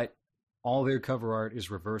 but all their cover art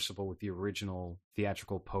is reversible with the original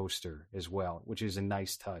theatrical poster as well, which is a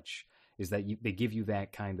nice touch, is that they give you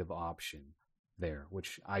that kind of option there,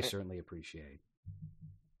 which I certainly appreciate.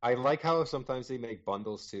 I like how sometimes they make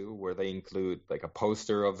bundles too, where they include like a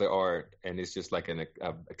poster of the art, and it's just like an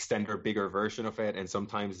extender, bigger version of it. And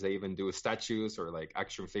sometimes they even do statues or like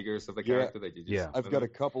action figures of the character that you just. I've got a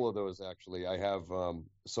couple of those actually. I have.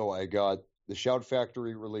 So I got the Shout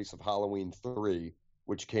Factory release of Halloween 3,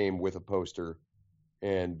 which came with a poster,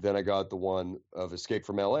 and then I got the one of Escape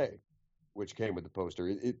from LA, which came with the poster.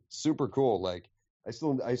 It's super cool. Like I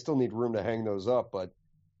still need room to hang those up, but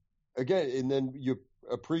again, and then you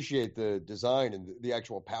appreciate the design and the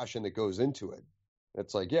actual passion that goes into it.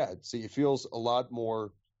 It's like, see, it feels a lot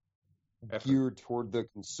more geared toward the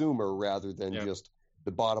consumer rather than just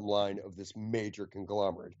the bottom line of this major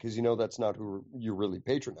conglomerate, because that's not who you're really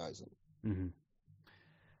patronizing. Mm-hmm.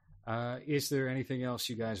 Is there anything else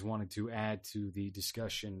you guys wanted to add to the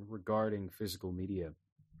discussion regarding physical media?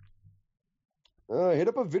 Hit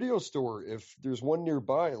up a video store if there's one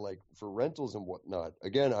nearby, like for rentals and whatnot.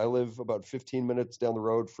 Again, I live about 15 minutes down the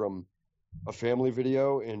road from a Family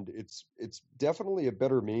Video, and it's definitely a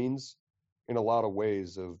better means in a lot of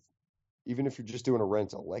ways of, even if you're just doing a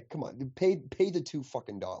rental. Like, come on, pay the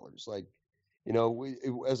 $2 like,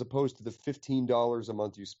 as opposed to the $15 a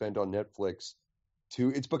month you spend on Netflix.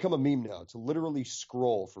 It's become a meme now to literally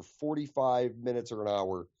scroll for 45 minutes or an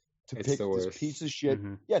hour to pick this piece of shit.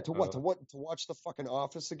 Mm-hmm. Yeah, to watch the fucking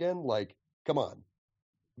Office again? Like, come on.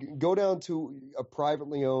 Go down to a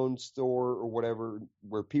privately owned store or whatever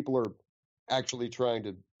where people are actually trying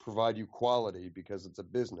to provide you quality because it's a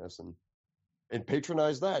business, and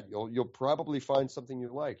patronize that. You'll probably find something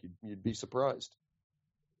you like. You'd be surprised.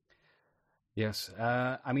 Yes.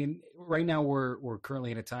 I mean, right now we're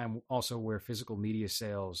currently in a time also where physical media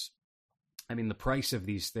sales, I mean, the price of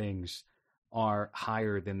these things are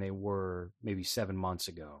higher than they were maybe 7 months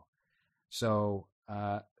ago. So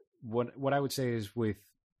what I would say is, with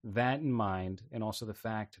that in mind, and also the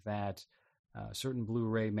fact that certain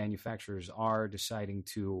Blu-ray manufacturers are deciding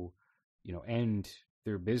to, end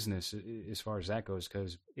their business as far as that goes,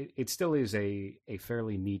 because it still is a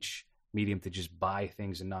fairly niche medium to just buy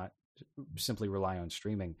things and not simply rely on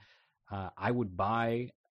streaming. I would buy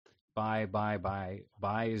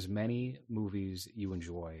as many movies you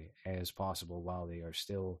enjoy as possible while they are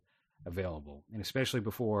still available, and especially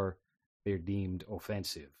before they're deemed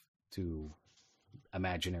offensive to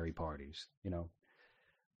imaginary parties.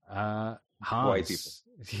 Hans, white people.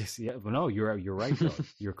 Yes, yeah, no, you're right, though.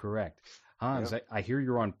 You're correct, Hans. Yeah. I hear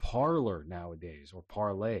you're on Parler nowadays, or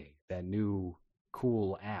Parlay, that new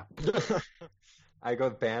cool app. I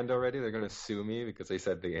got banned already. They're going to sue me because I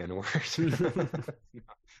said the N-word.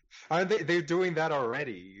 They're doing that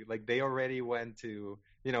already. Like, they already went to,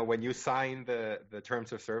 when you sign the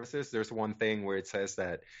terms of services, there's one thing where it says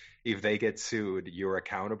that if they get sued, you're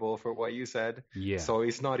accountable for what you said. Yeah. So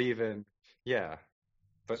it's not even,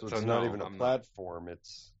 But, so it's not even a platform.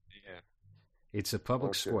 It's a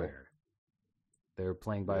public square. They're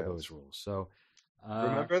playing by those rules. So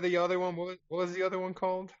remember the other one? What was the other one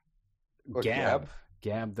called?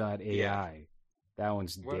 Gab.ai. Yeah. That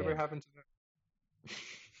one's Whatever happened to that?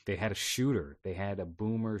 They had a shooter. They had a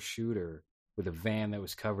boomer shooter with a van that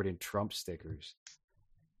was covered in Trump stickers.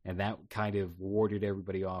 And that kind of warded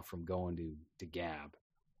everybody off from going to Gab.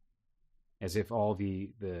 As if all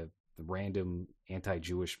the random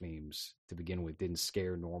anti-Jewish memes to begin with didn't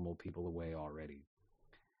scare normal people away already.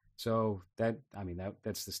 So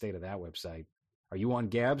that's the state of that website. Are you on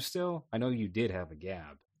Gab still? I know you did have a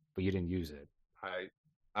Gab, but you didn't use it.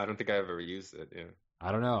 I don't think I ever used it. Yeah.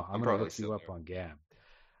 I don't know. I'm going to look you up on Gab.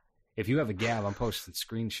 If you have a Gab, I'm posting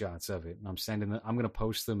screenshots of it, and I'm going to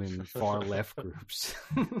post them in far left groups.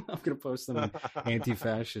 I'm going to post them in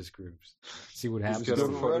anti-fascist groups. See what happens. Just go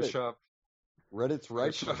to Photoshop. Reddit's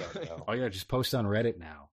right for that now. Oh yeah, just post on Reddit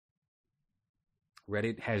now.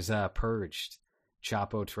 Reddit has purged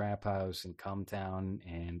Chapo Trap House and Cumtown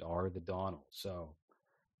and R the Donald. So,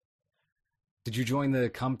 did you join the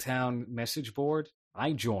Cumtown message board?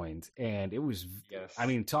 I joined, and it was, yes. I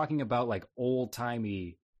mean, talking about like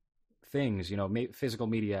old-timey things, physical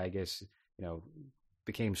media, I guess,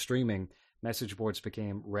 became streaming. message boards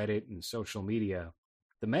became Reddit and social media,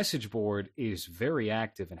 the message board is very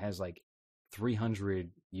active and has like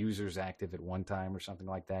 300 users active at one time or something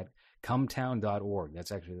like that. Cumtown.org.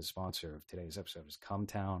 That's actually the sponsor of today's episode, is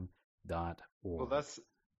Cumtown.org. Well, that's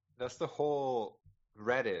the whole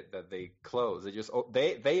Reddit that they closed.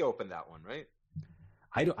 They opened that one, right?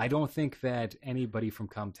 I don't think that anybody from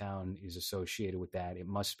Cumtown is associated with that. It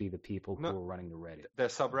must be the people who are running the Reddit. The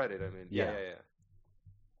subreddit, I mean. Yeah.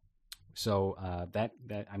 So that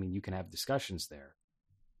I mean, you can have discussions there,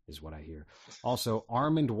 is what I hear. Also,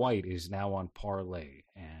 Armand White is now on Parlay,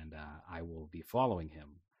 and I will be following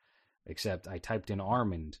him. Except I typed in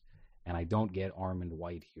Armand, and I don't get Armand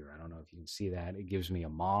White here. I don't know if you can see that. It gives me a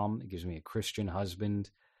mom. It gives me a Christian husband,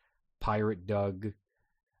 Pirate Doug,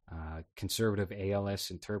 conservative ALS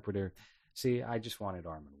interpreter. See, I just wanted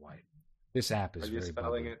Armand White. This app is very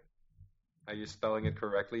bugging. Are you spelling it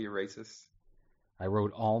correctly, you racist? I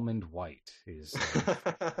wrote almond white.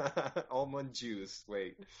 Almond juice.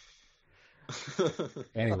 Wait.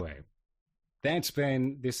 Anyway, that's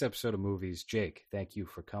been this episode of Movies. Jake, thank you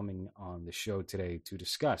for coming on the show today to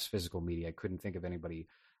discuss physical media. I couldn't think of anybody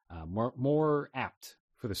more apt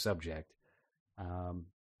for the subject.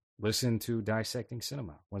 Listen to Dissecting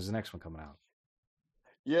Cinema. When's the next one coming out?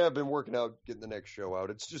 Yeah, I've been working out, getting the next show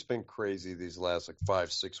out. It's just been crazy these last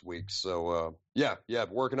 5-6 weeks. So yeah,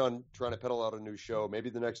 working on trying to pedal out a new show.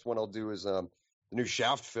 Maybe the next one I'll do is the new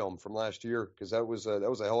Shaft film from last year, because that was a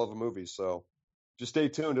hell of a movie. So just stay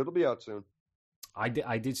tuned; it'll be out soon. I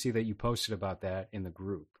did see that you posted about that in the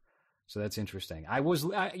group, so that's interesting. I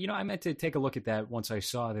meant to take a look at that once I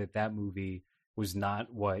saw that movie was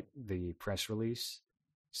not what the press release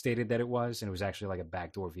stated that it was, and it was actually like a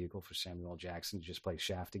backdoor vehicle for Samuel L. Jackson to just play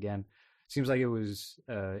Shaft again. Seems like it was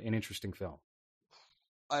an interesting film.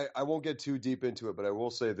 I won't get too deep into it, but I will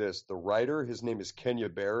say this. The writer, his name is Kenya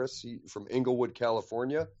Barris, from Inglewood,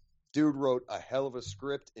 California. Dude wrote a hell of a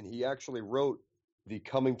script, and he actually wrote the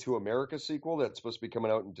Coming to America sequel that's supposed to be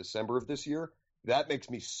coming out in December of this year. That makes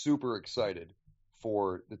me super excited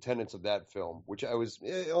for the tenets of that film, which I was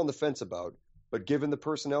on the fence about. But given the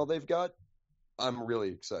personnel they've got, I'm really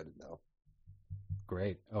excited now.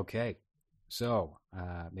 Great. Okay. So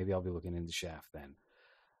maybe I'll be looking into Shaft then.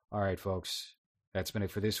 All right, folks. That's been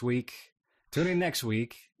it for this week. Tune in next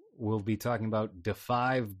week. We'll be talking about Da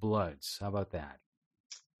 5 Bloods. How about that?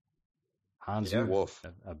 Hans Wolf,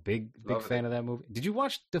 a big fan of that movie. Did you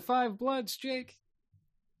watch Da 5 Bloods, Jake?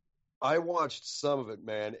 I watched some of it,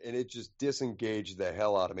 man, and it just disengaged the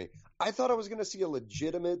hell out of me. I thought I was going to see a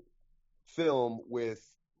legitimate film with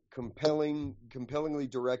compellingly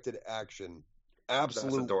directed action.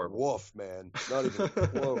 Absolute woof, man. Not even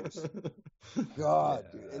close. God,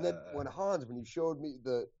 dude. And then when you showed me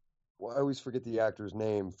I always forget the actor's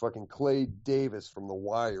name, fucking Clay Davis from The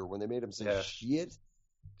Wire, when they made him say shit.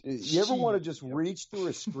 You ever want to just reach through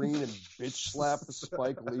a screen and bitch slap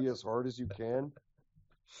Spike Lee as hard as you can?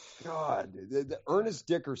 God, Ernest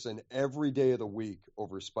Dickerson every day of the week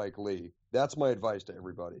over Spike Lee. That's my advice to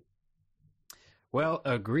everybody. Well,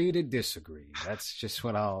 agree to disagree. That's just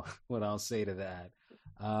what I'll say to that.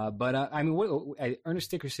 But I mean, Ernest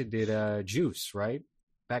Dickerson did Juice, right?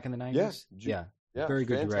 Back in the 90s? Yeah. Very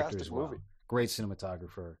good director as well. Movie. Great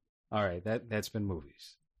cinematographer. All right, that's been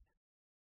Movies.